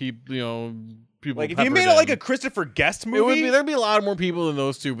other people, people. Like if you peppered made it like in. a Christopher Guest movie, It would be there'd be a lot more people than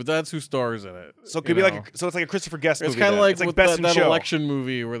those two, but that's who stars in it. so it you could be know? like so it's like a Christopher Guest It's movie. kind of then. like, it's like with Best in that Show. election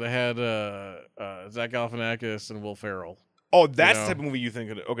movie where they had Zach Galifianakis and Will Ferrell Oh, that's know. the type of movie you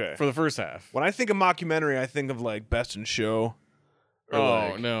think of. Okay. for the first half. When I think of mockumentary, I think of like Best in Show. Or Oh,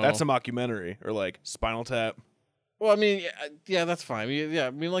 like, no. that's a mockumentary. Or like Spinal Tap. Well, I mean, yeah, that's fine. Yeah,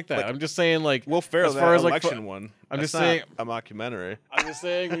 I mean, like that. Like, I'm just saying, like, Will Ferrell, as far that as like, election one. I'm that's just not saying- a mockumentary. I'm just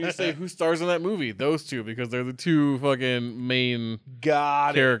saying when you say who stars in that movie, those two, because they're the two fucking main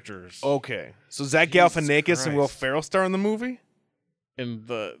Got it. characters. Okay. So Zach Jesus Galifianakis and Will Christ. Ferrell star in the movie? In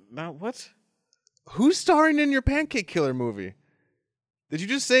the what? Who's starring in your Pancake Killer movie? Did you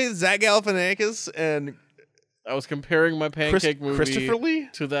just say Zach Galifianakis and I was comparing my pancake movie Christopher Lee?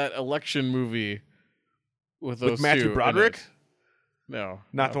 to that election movie with those Matthew two in Broderick? it. No,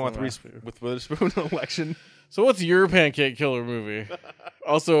 Not the one from with Witherspoon election. So what's your pancake killer movie?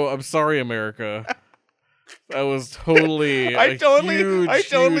 Also, I'm sorry, America. That was totally I a totally- huge, I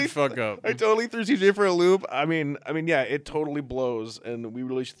totally- huge fuck up. I totally threw CJ for a loop. I mean, yeah, it totally blows, and we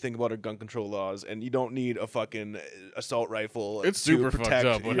really should think about our gun control laws. And you don't need a fucking assault rifle. It's to super fucked protect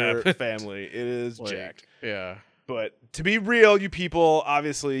up what your happened. family. It is Like, jacked. Yeah. But to be real, you people,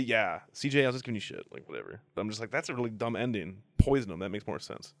 obviously, yeah. CJ, I was just giving you shit, like whatever. But I'm just like, that's a really dumb ending. Poison them. That makes more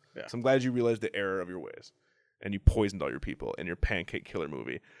sense. Yeah. So I'm glad you realized the error of your ways, and you poisoned all your people in your Pancake Killer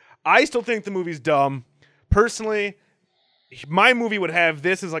movie. I still think the movie's dumb. Personally, my movie would have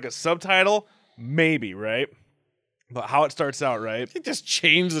this as like a subtitle, maybe, right? But how it starts out, right? You just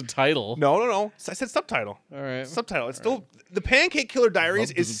change the title. No. I said subtitle. All right. Subtitle. It's still the Pancake Killer Diaries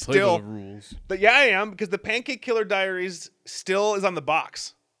Rob is doesn't play by still. the rules. But yeah, I am because the Pancake Killer Diaries still is on the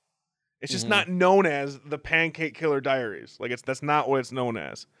box. It's just not known as the Pancake Killer Diaries. Like that's not what it's known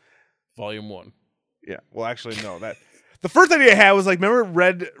as. Volume 1. Yeah. Well, actually, no. That the first idea I had was like, remember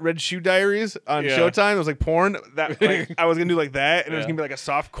Red Shoe Diaries on Yeah. Showtime? It was like porn. That like, I was gonna do like that, and it was Yeah. gonna be like a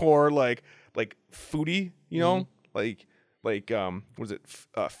soft core like foodie, you know, like what was it?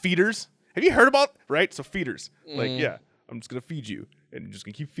 Feeders. Have you heard about right? So feeders. Like yeah, I'm just gonna feed you, and you're just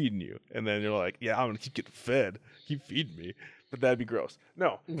gonna keep feeding you, and then you're like, yeah, I'm gonna keep getting fed, keep feeding me. But that'd be gross.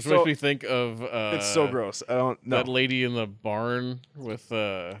 No, Which so makes me think of it's so gross. I don't know. that lady in the barn with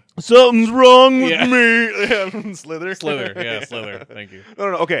Something's wrong with Yeah. me. Slither. Slither. Yeah, Slither. Thank you.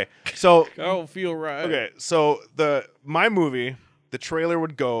 No. Okay. So I don't feel right. okay. So my movie, the trailer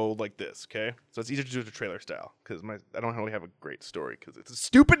would go like this. Okay. So it's easier to do it the trailer style because I don't really have a great story because it's a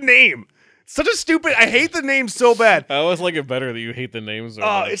stupid name. Such a stupid. I hate the name so bad. I always like it better that you hate the names. So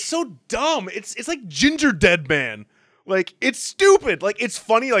Oh, much. it's so dumb. It's like Ginger Dead Man. Like it's stupid. Like it's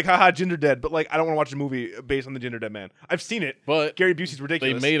funny. Like haha, Ginger Dead. But like I don't want to watch a movie based on the Ginger Dead Man. I've seen it. But Gary Busey's they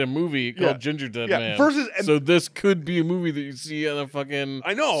ridiculous. made a movie called Yeah. Ginger Dead Yeah, Man. versus- so this could be a movie that you see on a fucking.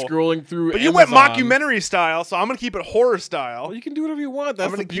 I know. Scrolling through. But you went Amazon. mockumentary style, so I'm gonna keep it horror style. Well, you can do whatever you want.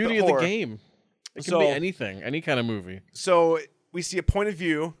 That's gonna the keep it beauty of the horror. game. It can So- be anything, any kind of movie. So we see a point of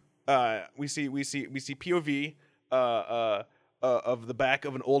view. We see POV of the back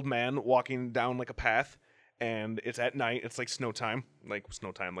of an old man walking down like a path, and it's at night. It's like snow time, like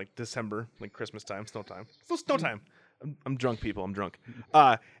December, like Christmas time, snow time. Still snow time. I'm drunk, people. I'm drunk.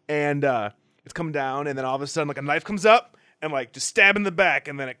 And it's coming down, and then all of a sudden, like a knife comes up and like just stab in the back,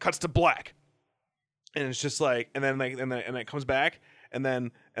 and then it cuts to black, and it's just like, and then it comes back, and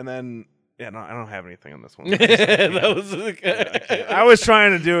then. Yeah, no, I don't have anything on this one. That was. I was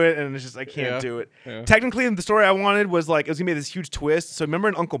trying to do it, and it's just I can't Yeah. do it. Yeah. Technically, the story I wanted was like it was gonna be this huge twist. So remember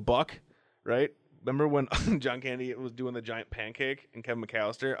in Uncle Buck, right? Remember when John Candy was doing the giant pancake and Kevin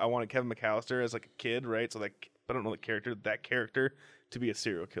McAllister? I wanted Kevin McAllister as like a kid, right? So like I don't know that character to be a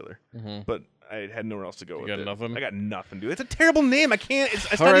serial killer, but I had nowhere else to go with got it. nothing? I got nothing, dude. It's a terrible name. I can't. It's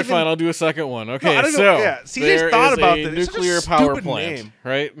All not right, even, fine. I'll do a second one. Okay, I don't know. so Yeah, CJ's there thought is about a this. It's such a nuclear power stupid plant, name.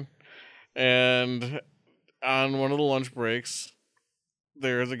 right? And on one of the lunch breaks,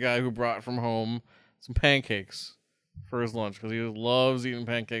 there's a guy who brought from home some pancakes for his lunch because he loves eating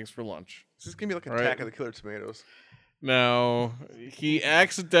pancakes for lunch. This is gonna be like Right. Attack of the Killer Tomatoes. Now he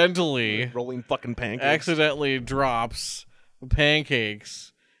accidentally Rolling fucking pancakes. drops the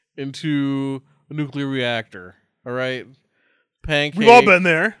pancakes into a nuclear reactor. All right, pancake. We've all been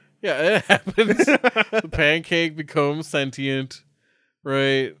there. Yeah, it happens. The pancake becomes sentient,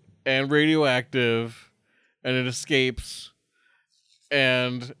 right, and radioactive, and it escapes,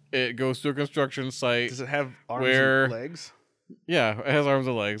 and it goes to a construction site. Does it have arms Where- and legs? Yeah, it has arms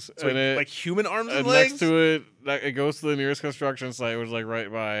and legs, So and it like human arms and and legs? next to it, it goes to the nearest construction site, which is like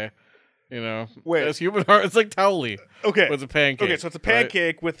right by, Wait. it's human arms. It's like Towley, Okay. with a pancake. Okay, so it's a right?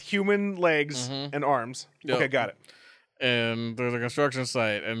 pancake with human legs and arms. Yep. Okay, got it. And there's a construction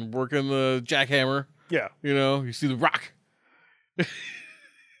site, and working the jackhammer. Yeah. You see the rock.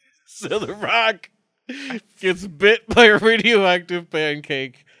 So the rock gets bit by a radioactive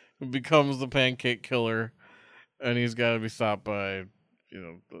pancake and becomes the pancake killer, and he's got to be stopped by,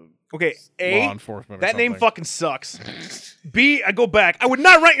 the Okay, law A, enforcement. that or name something. fucking sucks. B, I go back. I would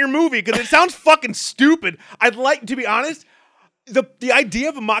not write your movie because it sounds fucking stupid. I'd like, to be honest, the idea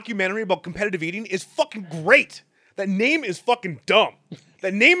of a mockumentary about competitive eating is fucking great. That name is fucking dumb.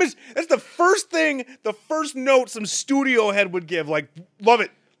 That's the first note some studio head would give. Like, love it.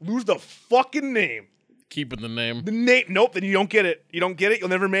 Lose the fucking name. Keeping the name. The name, nope, then you don't get it. You don't get it, you'll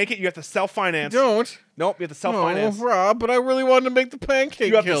never make it. You have to self-finance. Don't. Nope, you have to self-finance. No, Rob, but I really wanted to make the pancake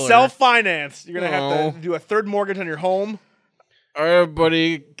You have killer. to self-finance. You're going to have No. to do a third mortgage on your home. All right,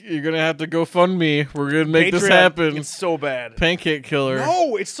 buddy, you're going to have to go fund me. We're going to make this Patreon, happen. It's so bad. Pancake killer.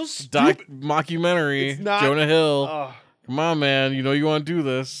 No, it's so stupid. Mockumentary. It's not- Jonah Hill. Ugh. Come on, man. You know you want to do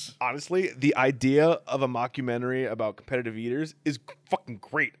this. Honestly, the idea of a mockumentary about competitive eaters is fucking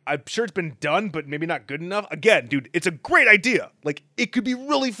great. I'm sure it's been done, but maybe not good enough. Again, dude, it's a great idea. Like, it could be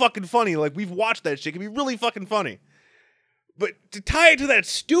really fucking funny. Like, we've watched that shit. It could be really fucking funny. But to tie it to that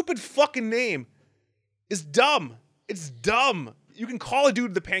stupid fucking name is dumb. It's dumb. You can call a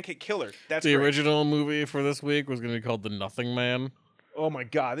dude the Pancake Killer. That's The great. original movie for this week was going to be called The Nothing Man, Oh my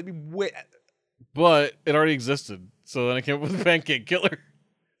god, that'd be way. but it already existed. So then I came up with the Pancake Killer.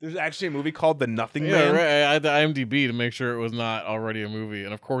 There's actually a movie called The Nothing Yeah, Man. right. I had the IMDb to make sure it was not already a movie,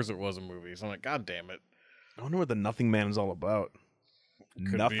 and of course it was a movie. So I'm like, God damn it! I wonder what the Nothing Man is all about.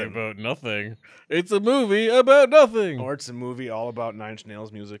 Could Nothing. be about nothing. It's a movie about nothing. Or it's a movie all about Nine Inch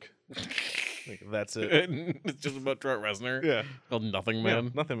Nails music. Like, that's it. It's just about Trent Reznor. Yeah. Called Nothing Yeah,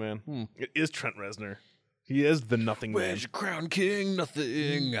 Man. Nothing Man. Hmm. It is Trent Reznor. He is the Nothing Man. Where's your crown, king?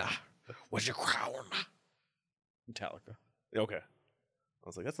 Nothing. Where's your crown? Metallica. Okay. I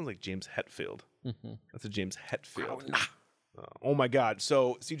was like, that sounds like James Hetfield. Mm-hmm. That's a James Hetfield. Oh my God.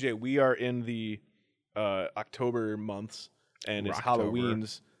 So, CJ, we are in the October months, and it's Rocktober.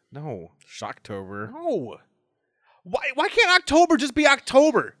 Halloween's. No. Shocktober. No. Why can't October just be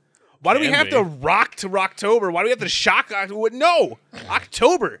October? Why do we Can have be. to rock to Rocktober? Why do we have to shock? No.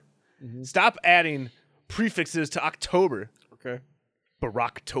 October. Stop adding prefixes to October. Okay.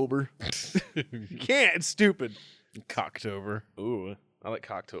 Barocktober. You can't. It's stupid. Cocktober. Ooh, I like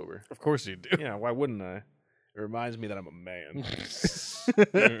Cocktober. Of course you do. Yeah, why wouldn't I? It reminds me that I'm a man.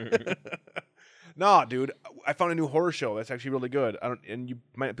 Nah, dude, I found a new horror show that's actually really good. And you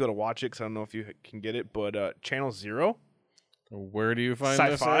might not be able to watch it because I don't know if you can get it, but Channel Zero. Where do you find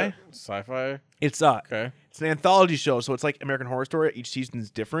Sci-fi? this? Sci-fi. It's Okay. It's an anthology show, so it's like American Horror Story. Each season is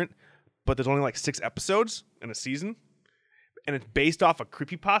different, but there's only like 6 episodes in a season, and it's based off of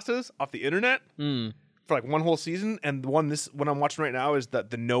creepypastas off the internet for like one whole season. And the one I'm watching right now is the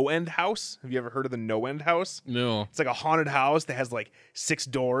No End House. Have you ever heard of the No End House? No. It's like a haunted house that has like 6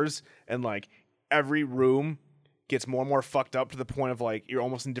 doors, and like every room gets more and more fucked up to the point of like you're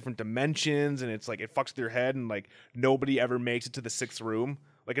almost in different dimensions, and it's like it fucks with your head, and like nobody ever makes it to the 6th room.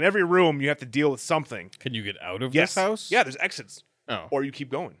 Like in every room, you have to deal with something. Can you get out of Yes. this house? Yeah, there's exits, Oh. or you keep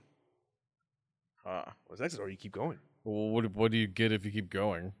going. Ah. There's exits, or you keep going. Well, what do you get if you keep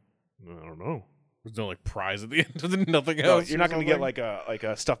going? I don't know. There's no like prize at the end of the nothing No, else. you're not going to get like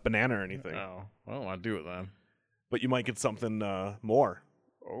a stuffed banana or anything, No, I don't want to do it then. but you might get something more.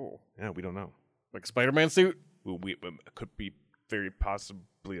 Oh, Yeah, we don't know. like Spider-Man suit. It could be very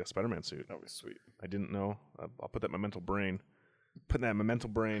possibly a Spider-Man suit. That was sweet. I didn't know. I'll put that in my mental brain. Putting that in my mental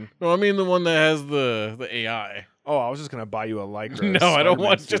brain. No, I mean the one that has the AI. Oh, I was just gonna buy you a Lycra. No, I don't Spider-Man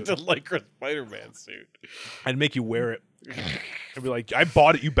want suit. just a Lycra Spider-Man suit. I'd make you wear it. I'd be like, I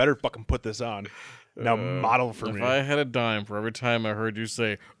bought it. You better fucking put this on. Now model for if me. I had a dime for every time I heard you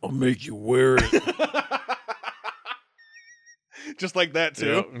say, "I'll make you wear it," Just like that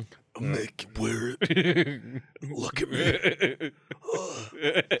too. Yeah. I'll make you wear it. Look at me.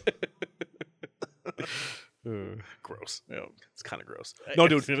 Gross. Yeah. It's kind of gross. No,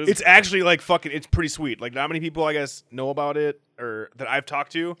 dude, It is it's actually like fucking. It's pretty sweet. Like, not many people, I guess, know about it or that I've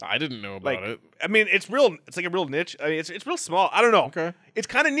talked to. I didn't know about Like, it. I mean, it's real. It's like a real niche. I mean, it's real small. I don't know. Okay. It's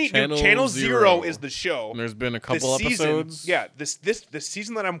kind of neat. Dude. Channel Channel Zero Zero. is the show. And there's been a The couple season- episodes. Yeah, this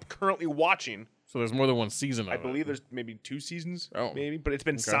season that I'm currently watching. So there's more than one season of I it. believe there's maybe 2 seasons. Oh. Maybe, but it's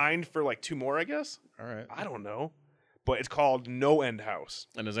been signed for like 2 more, I guess. All right. I don't know. But it's called No End House.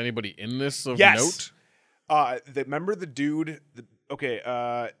 And is anybody in this of Yes. note? Remember the dude?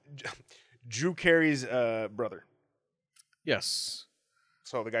 Drew Carey's brother. Yes.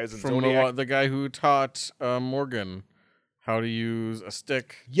 So the guy's in From Zodiac. the guy who taught Morgan how to use a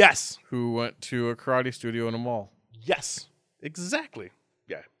stick, Yes. who went to a karate studio in a mall. Yes. Exactly.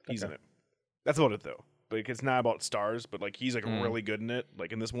 Yeah, he's in it. That's about it though. Like, it's not about stars, but like he's like really good in it,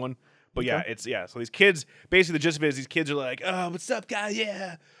 like in this one. But yeah, it's so these kids, basically the gist of it is these kids are like, oh, what's up, guy?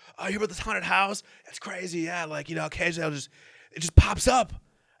 Yeah. Oh, you hear about this haunted house? That's crazy. Yeah, like, you know, occasionally it just pops up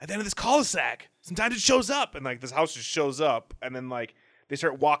at the end of this cul-de-sac. Sometimes it shows up, and like this house just shows up, and then like they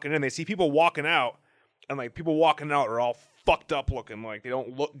start walking in, they see people walking out, and like people walking out are all fucked up looking, like they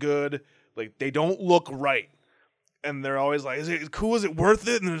don't look good, like they don't look right. And they're always like, is it cool? Is it worth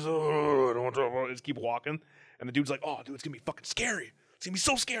it? And there's, oh, I don't want to talk about it. Just keep walking. And the dude's like, oh, dude, it's going to be fucking scary. It's going to be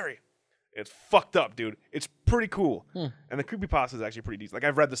so scary. It's fucked up, dude. It's pretty cool. And the creepypasta is actually pretty decent. Like,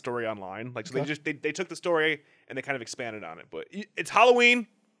 I've read the story online. Like, so they took the story and they kind of expanded on it. But it's Halloween. I'm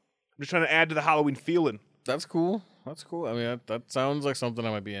just trying to add to the Halloween feeling. That's cool. That's cool. I mean, that sounds like something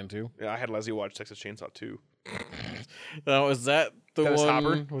I might be into. Yeah, I had Leslie watch Texas Chainsaw 2. Now, is that the Dennis one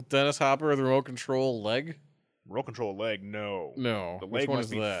Hopper? with Dennis Hopper, the remote control leg? Roll control leg, no. No. The Which leg one must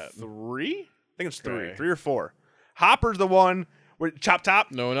is be that? 3? I think it's 3. Okay. 3 or 4. Hopper's the one where Chop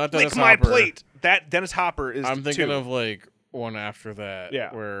Top. No, not Lick Dennis my Hopper. plate. That Dennis Hopper is I'm thinking 2. of like one after that.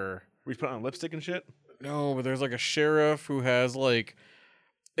 Yeah. Where Where he's putting on lipstick and shit. no, but there's like a sheriff who has like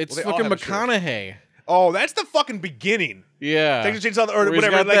it's Well, they all fucking have a sheriff. McConaughey. Oh, that's the fucking beginning. Yeah. Texas Chainsaw or Where he's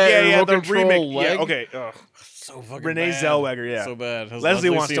whatever. got Like, that yeah, remote the control remake. leg. Yeah, okay. Ugh. So fucking Renee bad. Zellweger, yeah. So bad. Has Leslie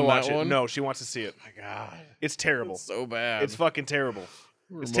wants to seen watch that it. one? No, she wants to see it. My God. It's terrible. It's so bad. It's fucking terrible.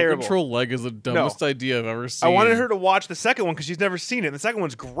 Remote terrible. Control leg is the dumbest idea I've ever seen. I wanted her to watch the second one because she's never seen it. And the second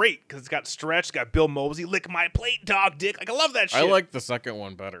one's great because it's got Stretch, it's got Bill Moseley, lick my plate, dog dick. Like I love that shit. I like the second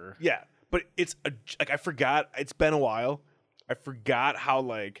one better. Yeah, but it's I forgot. It's been a while. I forgot how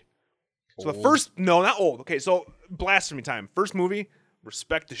like. So the Old. first, no, not old. Okay, so blasphemy time. First movie,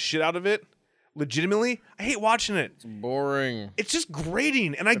 respect the shit out of it. Legitimately, I hate watching it. It's boring. It's just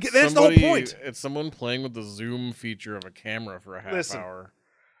grating, and It's that's the whole point. It's someone playing with the zoom feature of a camera for a half Listen, hour.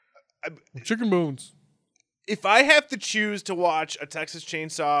 Chicken bones. If I have to choose to watch a Texas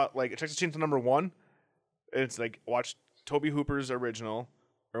Chainsaw, like a Texas Chainsaw number 1, it's like watch Toby Hooper's original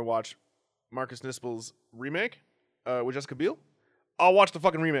or watch Marcus Nispel's remake with Jessica Biel. I'll watch the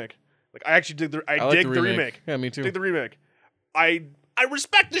fucking remake. Like I actually dig I like dig the remake. Yeah, me too. Dig the remake. I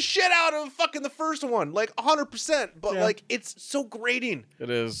respect the shit out of fucking the first one, like 100%. But Yeah. like it's so grating. It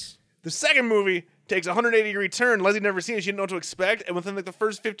is. The second movie takes a 180-degree turn. Leslie never seen it. She didn't know what to expect. And within like the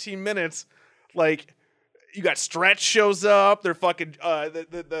first 15 minutes, like you got Stretch shows up. They're fucking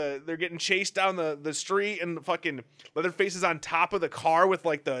they're getting chased down the street, and the fucking Leatherface is on top of the car with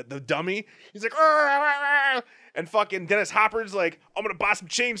like the dummy. He's like, "Arr!" And fucking Dennis Hopper's like, I'm gonna buy some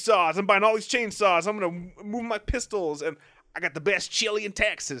chainsaws. I'm buying all these chainsaws. I'm gonna move my pistols, and I got the best chili in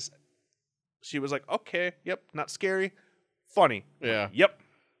Texas. She was like, okay, yep, not scary, funny. Yeah. Yep.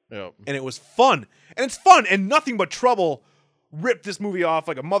 Yep. And it was fun. And it's fun, and Nothing But Trouble ripped this movie off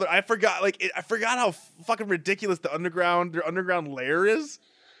like a mother. I forgot how fucking ridiculous their underground lair is.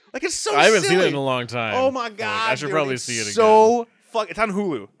 Like it's so I haven't silly. seen it in a long time. Oh my Like, god. I should dude, probably it's see it again. So it's on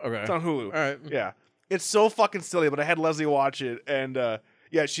Hulu. Okay. It's on Hulu. All right. Yeah. It's so fucking silly, but I had Leslie watch it, and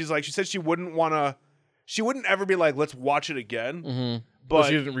yeah, she said she wouldn't ever be like, let's watch it again. Mm-hmm. But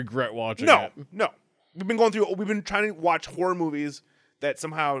she didn't regret watching no, it. no. We've been trying to watch horror movies that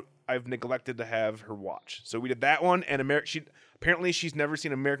somehow I've neglected to have her watch. So we did that one, and apparently she's never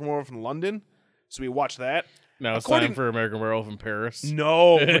seen American Werewolf in London, so we watched that. Now it's time for American Werewolf in Paris.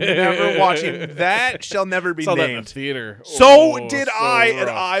 No, we're never watching. That shall never be Saw that in the named. theater. So Oh, did so I, and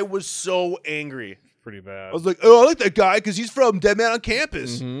rough. I was so angry. Pretty bad. I was like, oh, I like that guy because he's from Dead Man on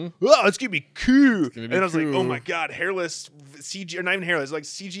Campus. Mhm. Oh, it's gonna be cool. gonna And be I was like, oh cool. my god, hairless CG, or not even hairless, like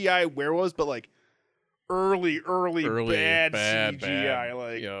CGI werewolves, but like early bad CGI. bad.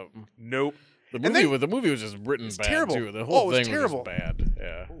 Like, Yep. nope. The And then- movie was just written bad terrible. too. The Oh, whole it was thing terrible. was just bad.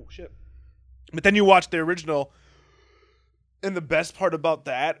 Yeah. Oh shit. But then you watch the original, and the best part about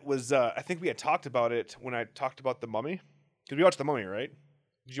that was I think we had talked about it when I talked about The Mummy. Did we watch The Mummy, right?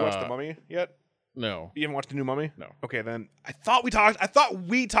 Did you watch The Mummy yet? No. You haven't watched the new Mummy? No. Okay, then I thought we talked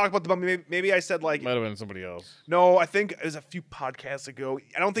about the Mummy. Maybe I said like Might have been somebody else. no. I think it was a few podcasts ago.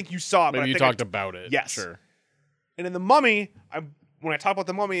 I don't think you saw it, but Maybe I you think talked about it. Yes. Sure. And in the Mummy, when I talked about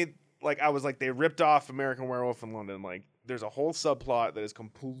the Mummy, like I was like, they ripped off American Werewolf in London. Like, there's a whole subplot that is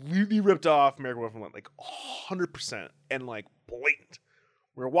completely ripped off American Werewolf in London, like 100%, and like blatant.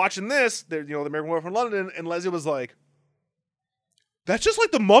 We were watching this, the American Werewolf in London, and Leslie was like, "That's just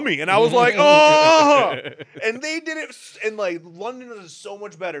like the Mummy," and I was like, "Oh!" And they did it, and like London is so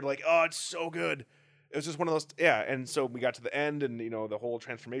much better. Like, oh, it's so good. It was just one of those, yeah. And so we got to the end, and the whole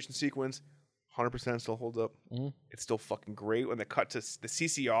transformation sequence. 100% still holds up. Mhm. It's still fucking great when they cut to the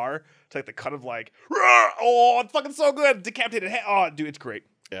CCR to like the cut of like, "Rawr!" Oh, it's fucking so good. Decapitated head. Oh, dude, it's great.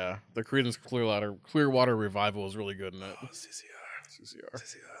 Yeah. The Creedence Clearwater Revival is really good in it.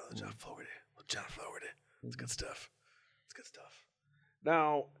 CCR. John Fogerty. It's good stuff. It's good stuff.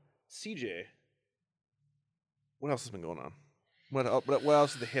 Now, CJ, what else has been going on? What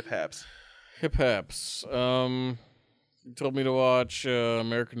else is the hip haps? Hip Haps. You told me to watch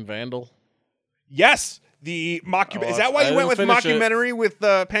American Vandal. Yes, the is that why I you went with didn't finish it. mockumentary with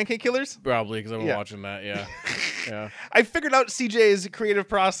Pancake Killers? Probably because I've been Yeah. watching that. Yeah. Yeah. I figured out CJ's creative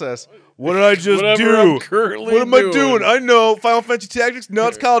process. What did I just Whatever do? I'm currently What am I doing. doing? I know Final Fantasy Tactics. No,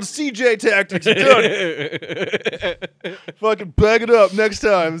 it's called CJ Tactics. Done. Fucking bag it up next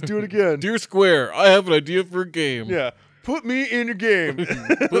time. Let's do it again. Dear Square, I have an idea for a game. Yeah. Put me in your game.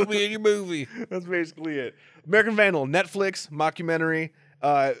 Put me in your movie. That's basically it. American Vandal, Netflix, mockumentary,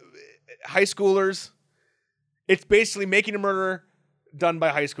 high schoolers. It's basically Making a Murderer done by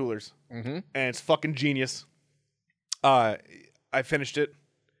high schoolers. Mm-hmm. And it's fucking genius. I finished it.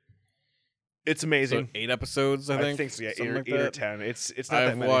 It's amazing. So 8 episodes, I think. I think so, yeah, Something 8 like or that. 10. It's not that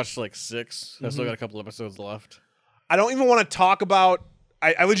I've many. watched like 6. I've still Mhm. got a couple episodes left. I don't even want to talk about.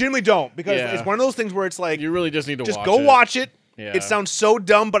 I legitimately don't, because Yeah. it's one of those things where it's like, You really just need to just watch go it. watch it. Yeah. It sounds so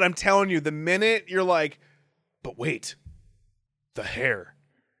dumb, but I'm telling you, the minute you're like, but wait, the hair.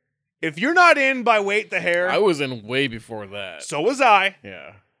 If you're not in by wait the hair, I was in way before that. so was I.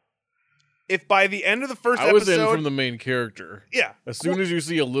 Yeah. if by the end of the first I was episode, in from the main character. yeah, As soon as you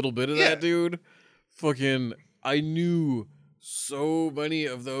see a little bit of Yeah. that dude, fucking, I knew so many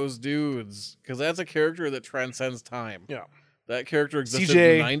of those dudes because that's a character that transcends time. Yeah. That character existed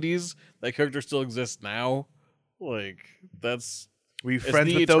CJ. in the 90s. That character still exists now. Like, were you it's friends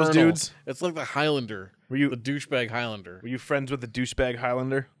the with those eternal. dudes? It's like the Highlander. Were you The douchebag Highlander. were you friends with the douchebag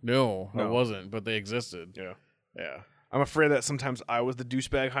Highlander? No, I No. wasn't, but they existed. Yeah. Yeah. I'm afraid that sometimes I was the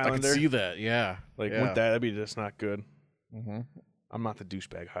douchebag I Highlander. could see that, yeah. Like, yeah. wouldn't that'd be just not good? Mhm. I'm not the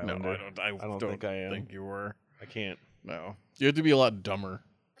douchebag No, Highlander. I don't don't think I am. think you were. I can't. No. You have to be a lot dumber.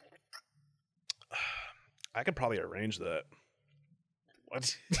 I could probably arrange that.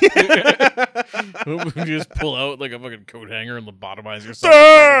 What? You just pull out like a fucking coat hanger and lobotomize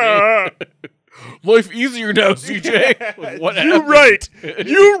yourself. Life easier now, CJ. Like, what You happened? right.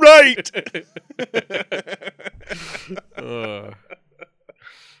 You right.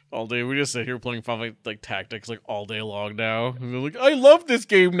 All day we just sit here playing Final Fight like tactics like all day long now. And they're like, I love this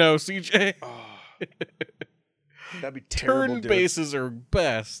game now, CJ. That'd be terrible. Turn dude. bases are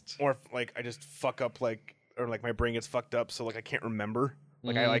best. Or if, like I just fuck up or like my brain gets fucked up, so like I can't remember.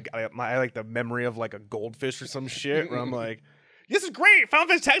 Like I like the memory of like a goldfish or some shit. Where I'm like, this is great. Final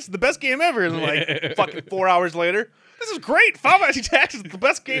Fantasy Tactics is the best game ever. And like fucking 4 hours later, this is great. Final Fantasy Tactics is the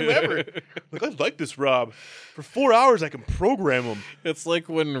best game ever. Like I like this, Rob. For 4 hours, I can program him. It's like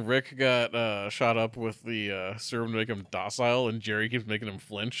when Rick got shot up with the serum to make him docile, and Jerry keeps making him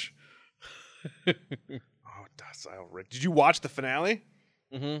flinch. Oh, docile Rick. Did you watch the finale?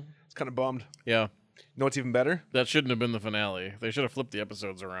 Mm-hmm. It's kind of bummed. Yeah, You know what's even better? that shouldn't have been the finale. They should have flipped the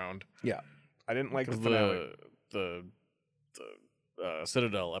episodes around. Yeah, I didn't like the 'Cause finale. the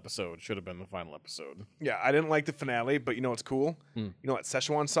Citadel episode should have been the final episode. Yeah, I didn't like the finale, but you know what's cool? Hmm. You know that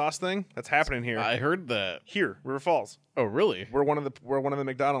Szechuan sauce thing that's happening here. I heard that. Here, River Falls. Oh, really? We're one of the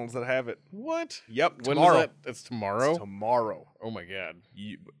McDonald's that have it. What? Yep, When tomorrow. is that? It's tomorrow? It's tomorrow. Oh my god.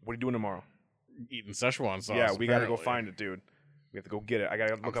 What are you doing tomorrow? Eating Szechuan sauce. Yeah, we gotta go apparently. find it, dude. We have to go get it. I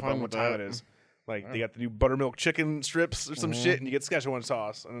gotta look up fine on what with time that. it is. Like they got the new buttermilk chicken strips or some shit, and you get Szechuan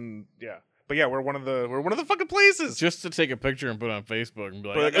sauce, and yeah. But yeah, we're one of the fucking places. Just to take a picture and put it on Facebook and be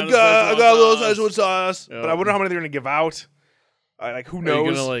like, But I I got got a little sauce. Szechuan sauce. Yeah. But I wonder how many they're gonna give out. Like who Are knows?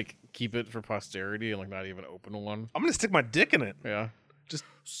 you gonna like keep it for posterity and like not even open one? I'm gonna stick my dick in it. Yeah. Just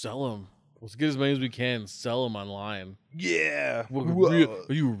Sell them. Let's get as many as we can. Sell them online. yeah.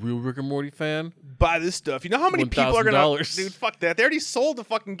 Are you a real Rick and Morty fan? Buy this stuff. You know how many people are gonna? $1,000. Dude, fuck that. They already sold the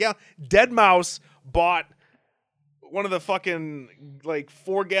fucking gallon. Dead Mouse bought one of the fucking like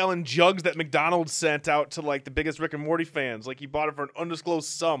 4-gallon jugs that McDonald's sent out to like the biggest Rick and Morty fans. Like he bought it for an undisclosed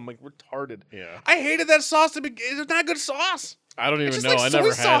sum. Like retarded. Yeah. I hated that sauce. It's not good sauce. I don't even It's just know. like I soy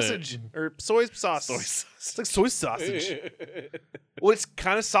never sausage had or soy sauce. Soy sauce. It's like soy sausage. it. Well, it's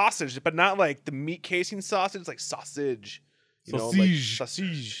kind of sausage, but not like the meat casing sausage. It's like sausage. You know, like Sausage.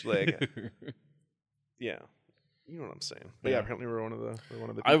 sausage. Like, yeah. You know what I'm saying. But yeah, Yeah. apparently we're one of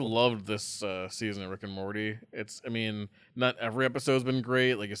the I've people. loved this season of Rick and Morty. I mean, not every episode's been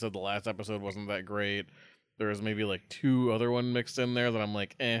great. Like I said, the last episode wasn't that great. There's maybe like 2 other one mixed in there that I'm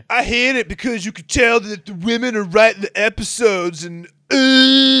like, eh. I hate it because you could tell that the women are writing the episodes and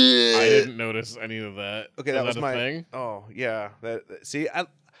I didn't notice any of that. Okay, Is that was a my thing. Oh, yeah. See,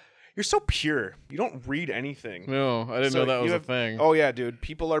 you're so pure. You don't read anything. No, I didn't So know that you was have- a thing. Oh yeah, dude.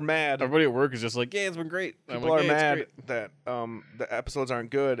 People are mad. Everybody at work is just like, yeah, it's been great. I'm People like, are "Yeah, it's mad great." that the episodes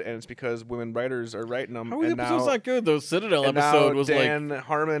aren't good, and it's because women writers are writing them. How are the and episodes now, not good? The Citadel and episode now was like, Dan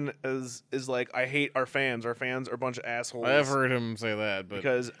Harmon is like, I hate our fans. Our fans are a bunch of assholes. I have heard him say that, but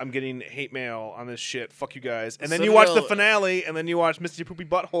because I'm getting hate mail on this shit. Fuck you guys. And then you watch the Citadel- finale, and then you watch Mr. Poopy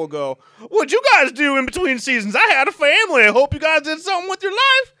Butthole go, what'd you guys do in between seasons? I had a family. I hope you guys did something with your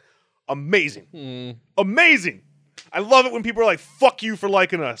life. Amazing. Amazing. I love it when people are like, fuck you for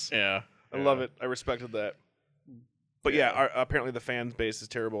liking us. yeah, I love it. I respected that. But yeah, apparently the fan base is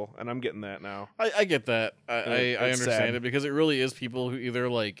terrible, and I'm getting that now. I get that. I It's understand sad. it because it really is people who either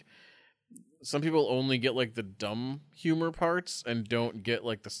like some people only get like the dumb humor parts and don't get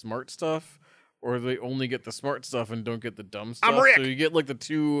like the smart stuff, or they only get the smart stuff and don't get the dumb stuff. I'm Rick. So you get like the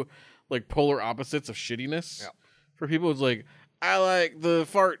 2 like polar opposites of shittiness. Yeah. For people, it's like I like the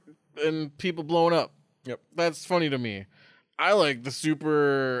fart and people blowing up. Yep. That's funny to me. I like the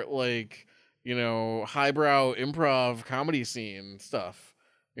super like highbrow improv comedy scene stuff.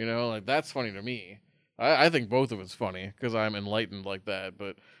 Like that's funny to me. I think both of it's funny because I'm enlightened like that.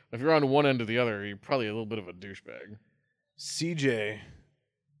 But if you're on one end or the other, you're probably a little bit of a douchebag. CJ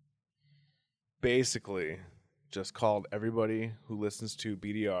basically just called everybody who listens to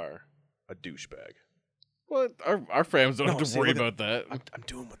BDR a douchebag. What? Our fans don't No, have to see, worry look at- about that. I'm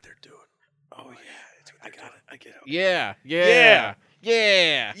doing what they're doing. Oh yeah, I got it. I get it. Yeah. Yeah.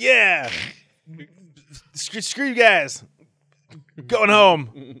 Yeah. Yeah. Screw you guys. Going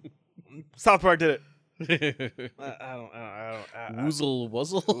home. South Park did it. I don't. Woozle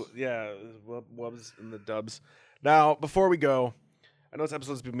wuzzle. Yeah, wubs and the dubs. Now, before we go, I know this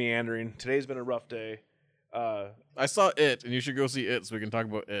episode's been meandering. Today's been a rough day. I saw It, and you should go see It so we can talk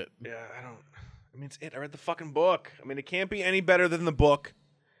about It. Yeah, I mean, it's It. I read the fucking book. I mean, it can't be any better than the book.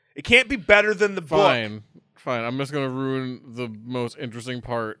 It can't be better than the book. Fine. I'm just gonna ruin the most interesting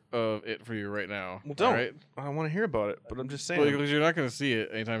part of It for you right now. Well, don't. Right? I want to hear about it, but I'm just saying. Because you're not gonna see it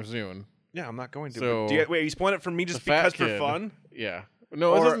anytime soon. Yeah, I'm not going to. So, wait, are you spoiling it for me just the fat because for kid- fun? Yeah.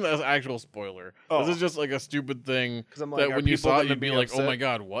 No, Or- this isn't an actual spoiler. Oh. This is just like a stupid thing 'Cause I'm like, that are when you people saw it, gonna you'd be be like, "Oh upset? my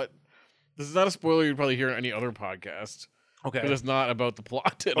god, what?" This is not a spoiler you'd probably hear on any other podcast. Okay. Because it's not about the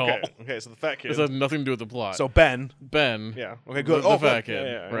plot at all. Okay, so the fat kid. This has nothing to do with the plot. So Ben. Ben, Yeah. Okay, good. The oh, fat good.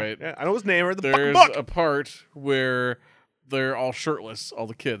 kid, right? Yeah, I know his name. I read the fucking there's book. a part where they're all shirtless, all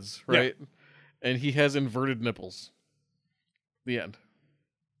the kids, Yeah. right? And he has inverted nipples. The end.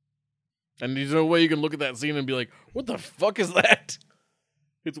 And there's no way you can look at that scene and be like, "What the fuck is that?"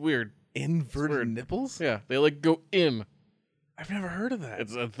 It's weird. Inverted weird. nipples? Yeah, they like go in. I've never heard of that.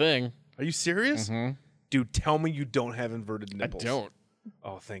 It's a thing. Are you serious? Mhm. Dude, tell me you don't have inverted I nipples. don't.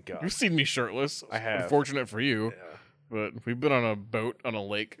 Oh, thank God. You've seen me shirtless. I have. Unfortunate for you, Yeah. but we've been on a boat on a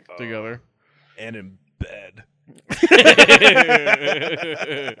lake together. And in bed.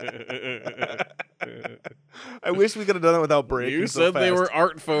 I wish we could have done it without breaking You so said they fast. were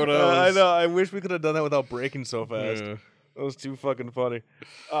art photos. I know. I wish we could have done that without breaking so fast. Yeah. That was too fucking funny.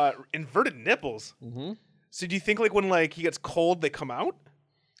 Inverted nipples. Mhm. So do you think like when like he gets cold, they come out?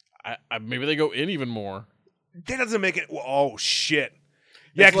 Maybe they go in even more. That doesn't make it. Oh shit.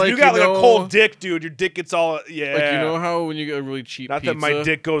 Yeah, It's because you like, got you like a know- cold dick, dude. Your dick gets all yeah. Like, you know how when you get a really cheap Not pizza, that my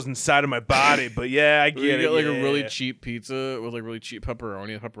dick goes inside of my body, but yeah, I when get you it. get like yeah. a really cheap pizza with like really cheap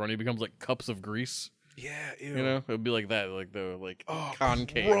pepperoni, and pepperoni becomes like cups of grease. yeah, ew. You know, it would be like that, like the Oh,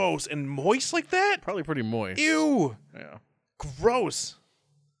 concave. gross and moist like that. Probably pretty moist. Ew, Yeah. gross.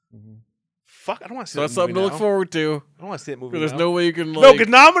 Mhm. Fuck, I don't want to see So that that's something to look now. forward to. I don't want to see that movie. There's now. no way you can no, like. because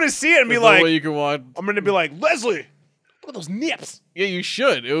now I'm gonna see it and be there's like, no way you can watch. I'm gonna be like, Leslie, look at those nips. Yeah, you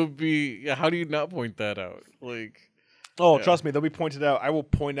should. It would be. Yeah, how do you not point that out? Like. Oh, Yeah. trust me, they'll be pointed out. I will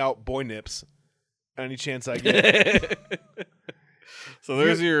point out boy nips any chance I get. So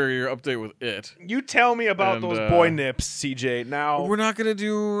there's your update with It. You tell me about And, those boy nips, CJ. Now We're not gonna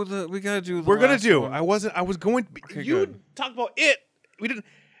do the. We gotta do. The we're gonna last do. one. I was going. Okay, you good. talked about it. We didn't.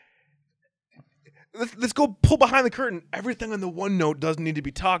 Let's go pull behind the curtain. Everything on the OneNote doesn't need to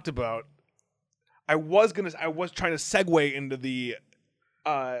be talked about. I was trying to segue into the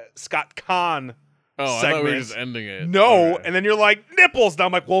Scott Kahn. Oh, I thought we were segment. just ending it. No, Okay. and then you're like nipples. Now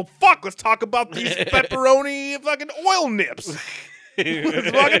I'm like, well, fuck. Let's talk about these pepperoni fucking oil nips. Let's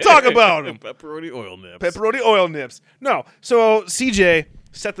fucking talk about them. Pepperoni oil nips. Pepperoni oil nips. No. So CJ,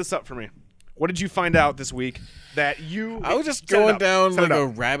 set this up for me. What did you find out this week that you? I was just Set it going up. down Set it like a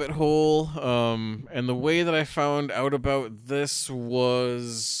up. rabbit hole, and the way that I found out about this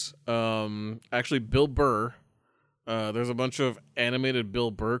was actually Bill Burr. There's a bunch of animated Bill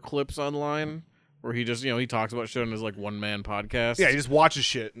Burr clips online where he just he talks about shit on his like one man podcast. Yeah, he just watches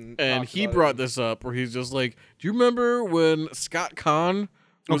shit and talks he about brought this up where he's just like, do you remember when Scott Kahn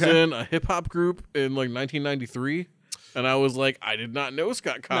was Okay. in a hip hop group in like 1993? And I was like, I did not know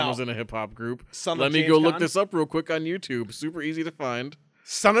Scott Kahn No. was in a hip hop group. Son of Let me James go look Caan? this up real quick on YouTube. Super easy to find.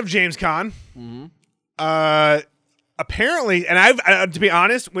 Son of James Caan. Mm-hmm. Apparently, and to be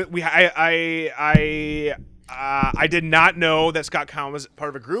honest, I did not know that Scott Kahn was part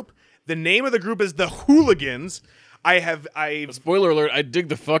of a group. The name of the group is the Hooligans. Spoiler alert, I dig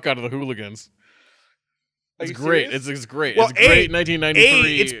the fuck out of the Hooligans. Are It's you great. serious? It's great. Well, it's great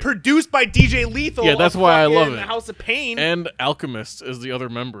 1993. it's produced by DJ Lethal. Yeah, that's of why I love fucking it. House of Pain. And Alchemist is the other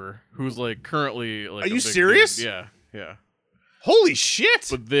member who's like currently like Are a you big serious? dude. Yeah, yeah. Holy shit!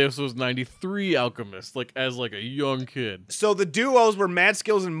 But this was 93 Alchemist, like as like a young kid. So the duos were Mad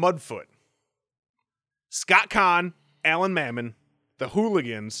Skills and Mudfoot. Scott Kahn, Alan Mammon, the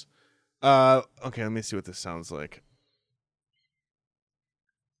Hooligans. Okay, let me see what this sounds like.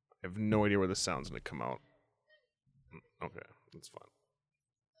 I have no idea where this sound's gonna come out. Okay, that's fine.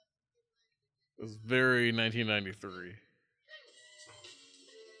 It was very 1993.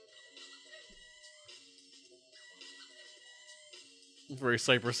 Very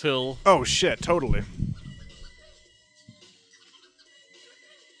Cypress Hill. Oh shit, totally.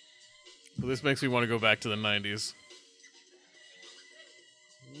 But this makes me want to go back to the 90s.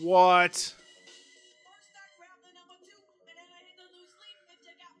 What?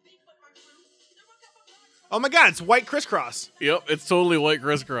 Oh my God, it's white crisscross. Yep, it's totally white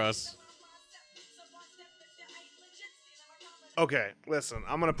crisscross. Okay, listen.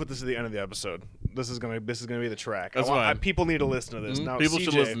 I'm gonna put this at the end of the episode. This is gonna be the track. That's fine. People need to listen to this now. People CJ,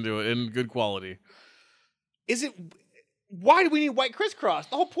 should listen to it in good quality. Is it? Why do we need white crisscross?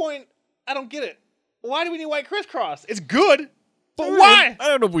 The whole point. I don't get it. Why do we need white crisscross? It's good, but why? I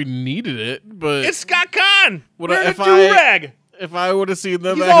don't know if we needed it, but It's Scott Kahn. Would Wearing I- a do-rag. if I would have seen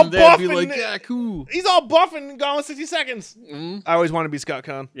them He's back all in the day, I'd be buff like, and- yeah, cool. He's all buff and gone in 60 seconds. Mhm. I always want to be Scott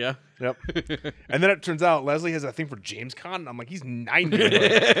Kahn. Yeah. Yep. And then it turns out Leslie has a thing for James Caan. And I'm like, he's 90.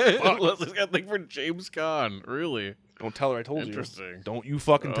 Fuck. Leslie's got a thing for James Caan. Really? Don't tell her I told Interesting. you. Don't you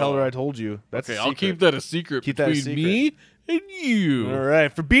fucking tell her I told you. That's Okay, a I'll secret. keep that a secret Keep that a between me and you. All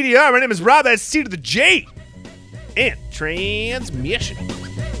right. For BDR, my name is Rob. That's C to the J. And transmission.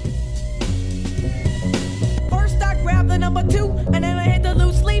 First I grabbed the number 2, and then I hit the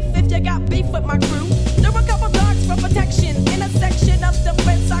loose leaf if you got beef with my crew. There were a couple dogs for protection. In a section of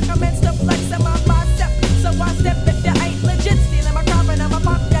defense, I commenced to flex in my bicep. So I step if you ain't legit. Stealing my crop and I'ma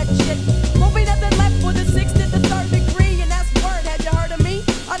pop that shit. Won't be nothing left for the 6th to the 3rd degree, and that's word. Had you heard of me?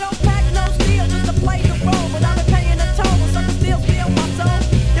 I don't pack no steel just to play the role, but I've been paying a toll. So I can still feel my soul.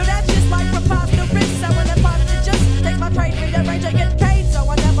 Yo, that's just like preposterous. Someone that just takes my trade, rearrange and get paid. So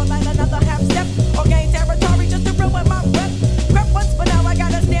I never let another half step or gain territory just to ruin my rep. Prep once, but now I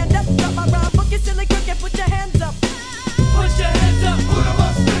gotta stand up. Drop my rhyme book, you silly cricket, put your hands up. Put your hands up, put 'em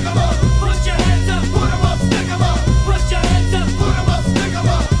up, stick 'em up. Put your hands up, put 'em up, stick 'em up. Put your hands up, put 'em up, stick 'em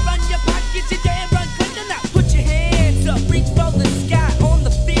up. Run your pockets, you damn run quick enough. Put your hands up, reach for the sky on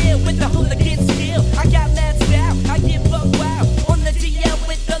the field with the hooligan skill. I got mad style, I give up wow on the DL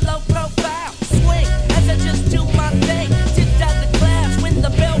with the low profile. Swing as I just do my thing. Tip out the clouds when the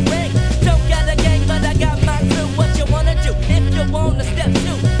bell ring. Don't got a gang, but I got my crew. What you wanna do? If you wanna step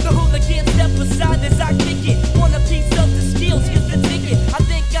to the hooligan, step aside as I kick it. Want a piece of the skills, here's the ticket. I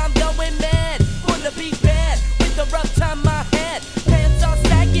think I'm going mad. Wanna be bad with the rough time I had. Pants are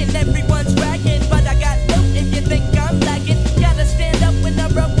sagging, everyone's ragging, but I got loot if you think I'm lagging. Gotta stand up when I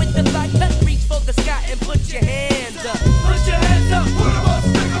run with the black cut. Reach for the sky and put your hands up. Put your hands up, put 'em up,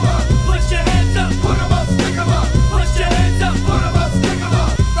 stick 'em up. Put your hands up, put 'em up, stick 'em up. Put your hands up, put 'em up, stick 'em up.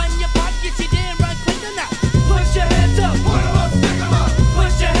 Run your pockets, you didn't run quick enough. Put your hands up, put 'em up, stick 'em up.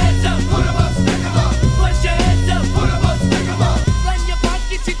 Put your hands up, put 'em up, stick 'em up. Put your hands up, put 'em up, stick 'em up. Run your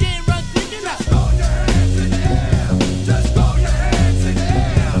pockets, you didn't run quick enough. Throw your hands in the air. Just throw your hands in the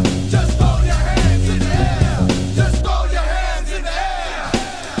air. Just throw your hands in the air. Just throw your hands in the air.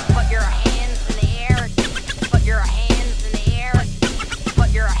 Put your hands in the air. Put your hands in the air. Put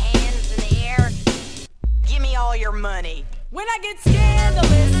your hands in the air. Give me all your money. When I get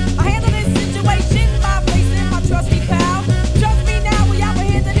scandalous, I handle this situation by placing my trusty pal. Trust me now, we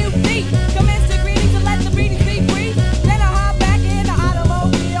apprehend the new beat. Commence the greetings and let the greetings be brief. Then I hop back in the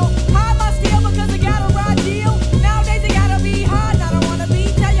automobile. Hide my steel because I got a raw deal. Nowadays it gotta be hard, I don't wanna be.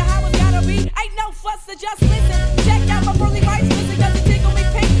 Tell you how it's gotta be. Ain't no fuss, so just listen. Check out my burly rights, listen, cause it tickle me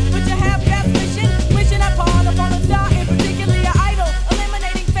pink. But you have fast mission, wishing upon a fallen star, and particularly an idol.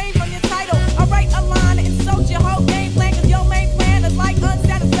 Eliminating fame from your title. I write a line and insult your whole game plan, cause your main plan is like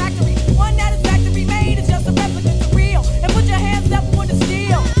unsatisfactory. One that is factory made is just a replica to real. And put your hands up for the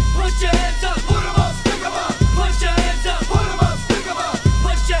steel. Put your hands up, put 'em up, stick 'em up. Put your hands up, put 'em up, stick 'em up.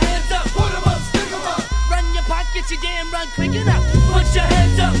 Put your hands up, put 'em up, stick 'em up. Run your pockets, you didn't run quick enough. Put your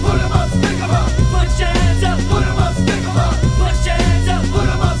hands up, put 'em up, stick 'em up. Put your hands up, put 'em up, stick 'em up. Put your hands up, put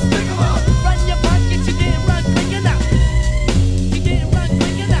 'em up, stick 'em up. Run your pockets, you didn't run quick enough. You didn't run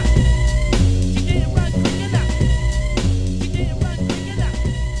quick enough. You didn't run quick enough. You didn't run quick enough.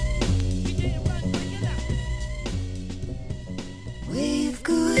 You didn't run quick enough. Wave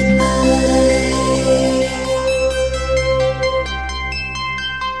goodbye.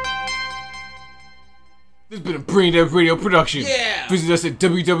 This has been a Brain Dead Radio production. Visit us at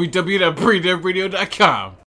www.braindeadradio.com.